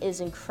happening is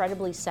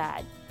incredibly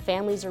sad.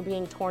 Families are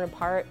being torn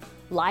apart,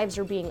 lives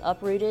are being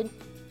uprooted.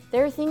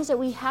 There are things that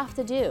we have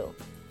to do.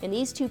 And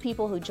these two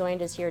people who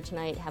joined us here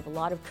tonight have a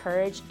lot of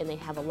courage, and they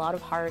have a lot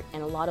of heart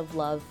and a lot of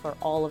love for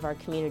all of our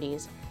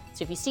communities.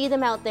 So if you see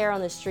them out there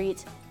on the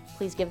streets,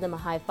 please give them a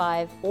high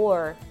five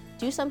or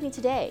do something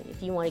today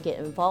if you want to get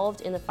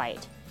involved in the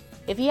fight.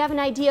 If you have an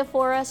idea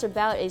for us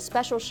about a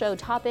special show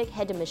topic,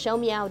 head to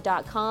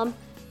michellemeow.com.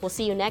 We'll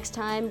see you next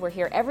time. We're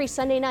here every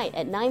Sunday night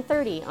at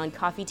 9:30 on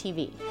Coffee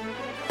TV.